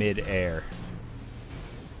do it mid-air.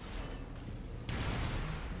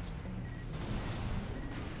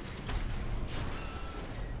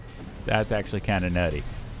 That's actually kind of nutty.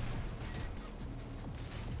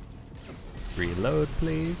 Reload,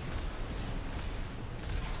 please.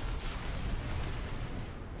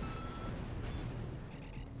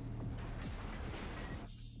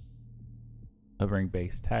 Hovering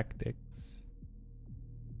base tactics.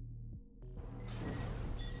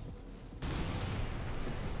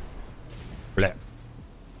 Bleh.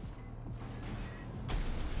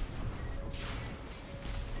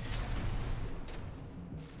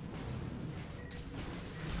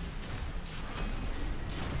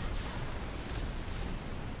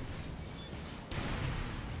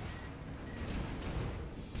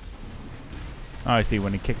 Oh, I see,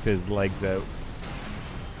 when he kicks his legs out.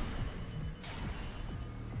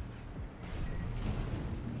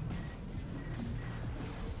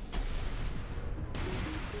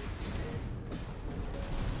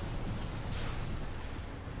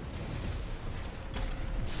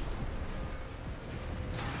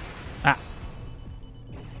 Ah.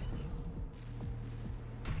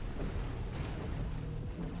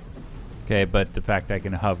 Okay, but the fact I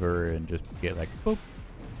can hover and just get like, boop.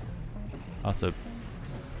 Also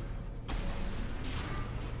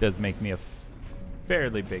does make me a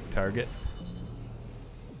fairly big target.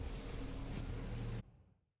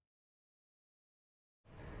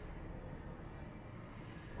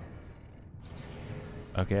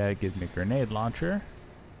 Okay, that gives me a grenade launcher.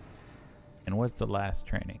 And what's the last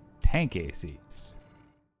training? Tank ACs.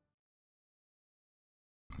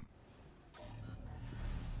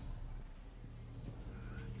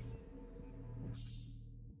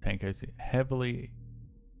 Tank AC. Heavily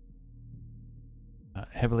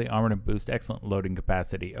armored and boost. Excellent loading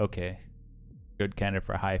capacity. Okay. Good candidate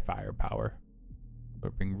for high firepower.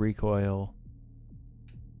 Bring recoil.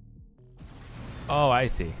 Oh, I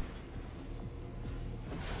see.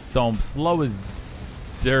 So I'm slow as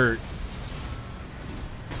dirt.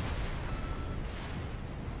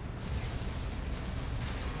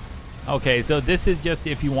 Okay, so this is just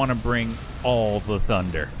if you want to bring all the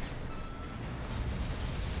thunder.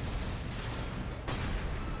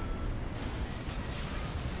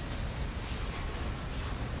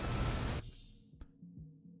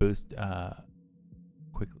 Boost,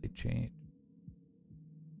 quickly change.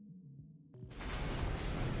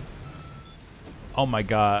 Oh my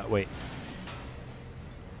God, wait.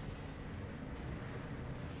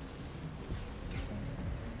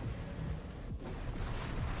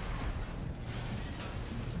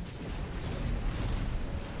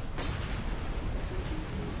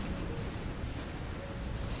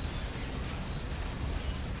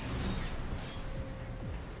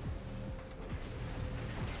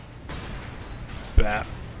 Bap.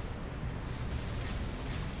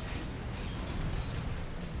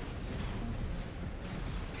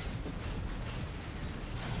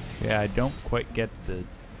 Yeah, I don't quite get the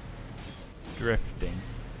drifting.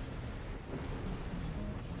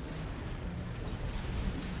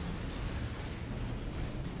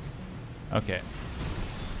 Okay.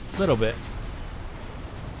 Little bit.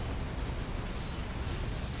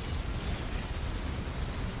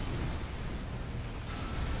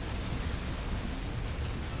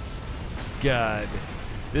 God.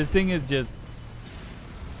 This thing is just...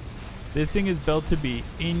 This thing is built to be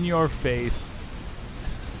in your face.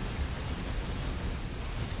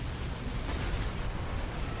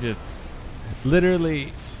 Just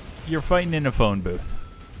literally, you're fighting in a phone booth.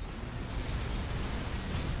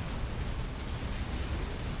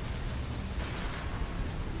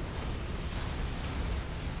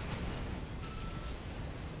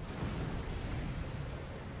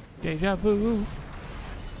 Deja vu.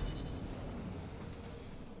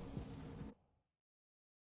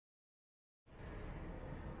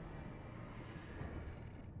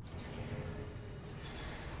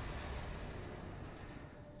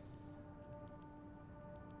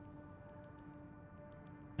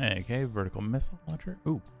 Okay, vertical missile launcher.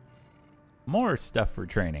 Ooh. More stuff for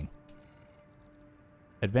training.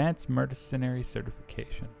 Advanced mercenary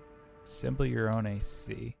certification. Assemble your own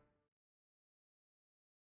AC.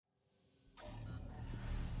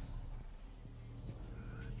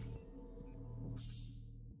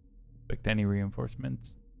 Expect any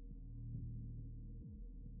reinforcements?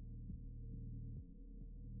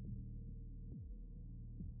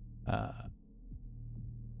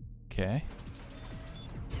 Okay.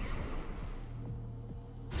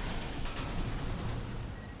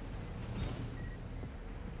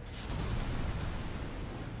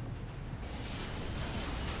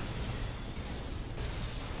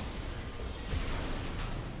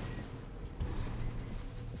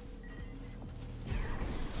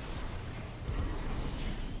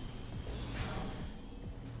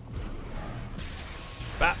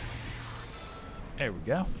 Bop. There we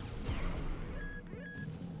go.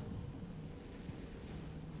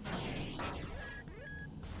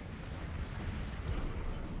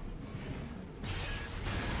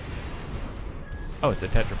 Oh, it's a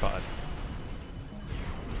tetrapod.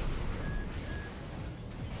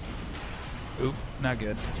 Oop, not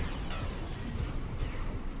good.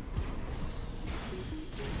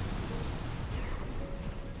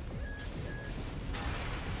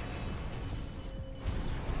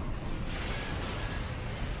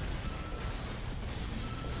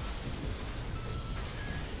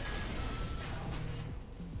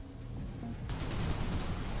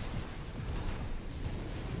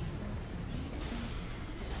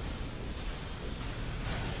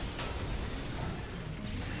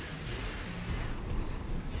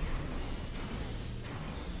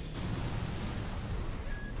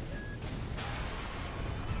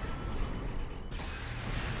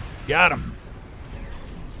 Got him.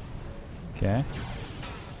 Okay.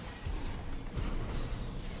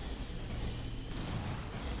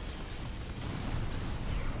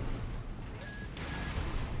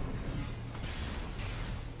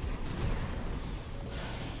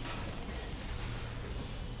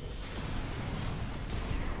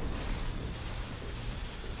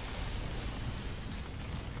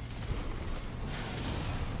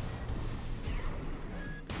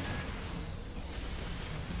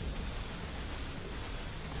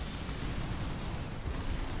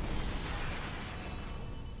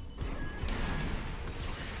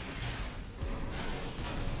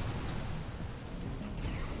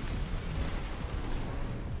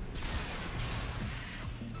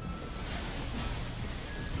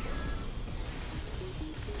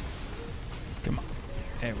 Come on.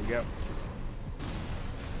 There we go.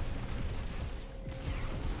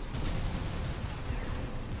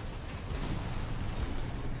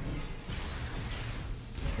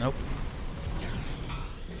 Nope.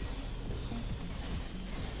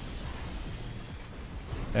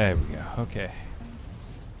 There we go. Okay.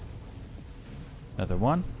 Another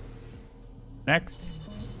one. Next.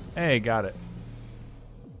 Hey, got it.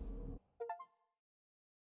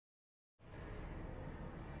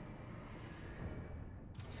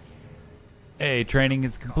 Hey, training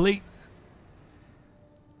is complete.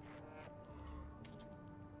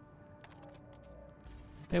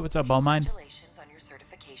 Hey, what's up, Allmind? Congratulations on your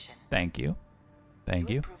certification. Thank you. Thank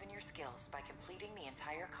You you. have proven your skills by completing the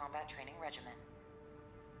entire combat training regimen.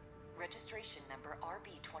 Registration number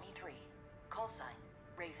RB23. Call sign,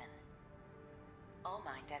 Raven.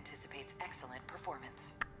 Allmind anticipates excellent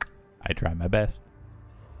performance. I try my best.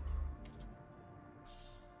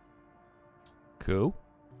 Cool.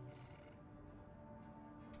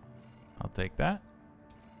 I'll take that.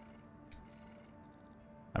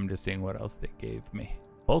 I'm just seeing what else they gave me.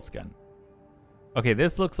 Pulse gun. Okay,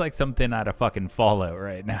 this looks like something out of fucking Fallout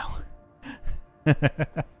right now.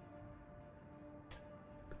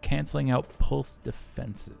 Canceling out pulse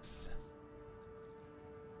defenses.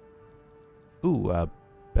 Ooh,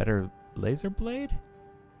 better laser blade?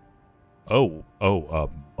 Oh, a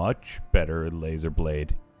much better laser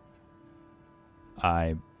blade.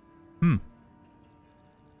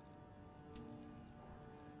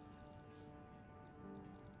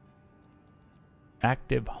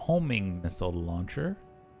 Active homing missile launcher.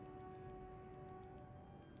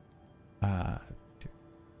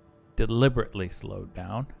 Deliberately slowed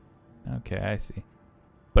down. Okay, I see.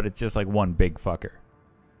 But it's just like one big fucker.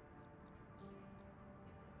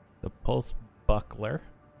 The pulse buckler.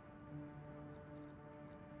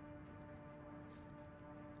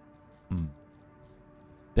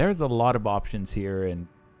 There's a lot of options here, and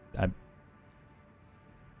I'm...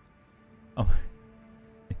 Oh.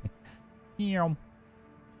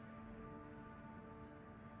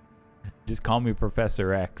 Just call me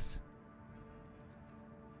Professor X.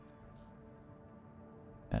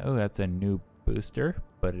 Oh, that's a new booster,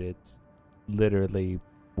 but it's literally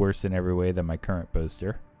worse in every way than my current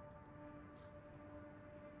booster.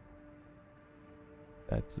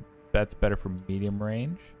 That's better for medium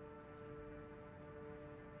range.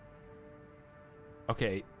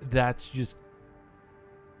 Okay,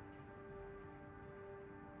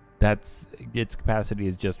 its capacity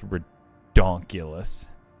is just redonkulous.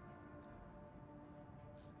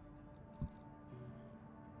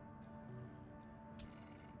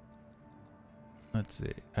 Let's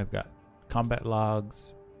see. I've got combat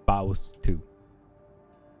logs, BOUS 2.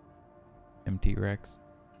 MT Rex.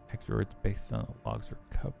 Extra words based on the logs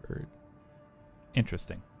recovered.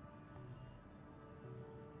 Interesting.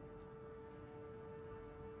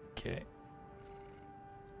 Okay.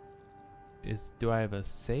 Do I have a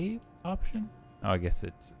save option? Oh, I guess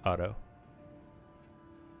it's auto.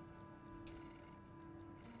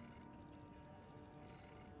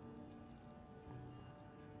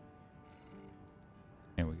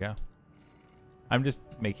 There we go. I'm just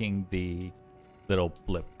making the little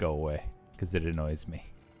blip go away because it annoys me.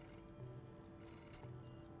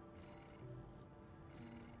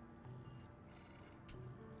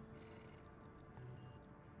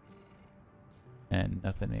 And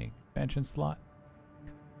nothing in expansion slot.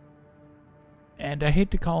 And I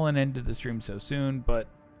hate to call an end to the stream so soon, but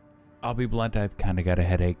I'll be blunt, I've kind of got a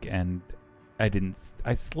headache, and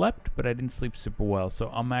I slept, but I didn't sleep super well,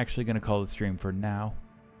 so I'm actually going to call the stream for now.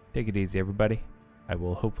 Take it easy, everybody. I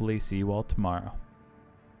will hopefully see you all tomorrow.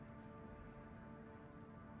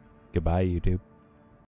 Goodbye, YouTube.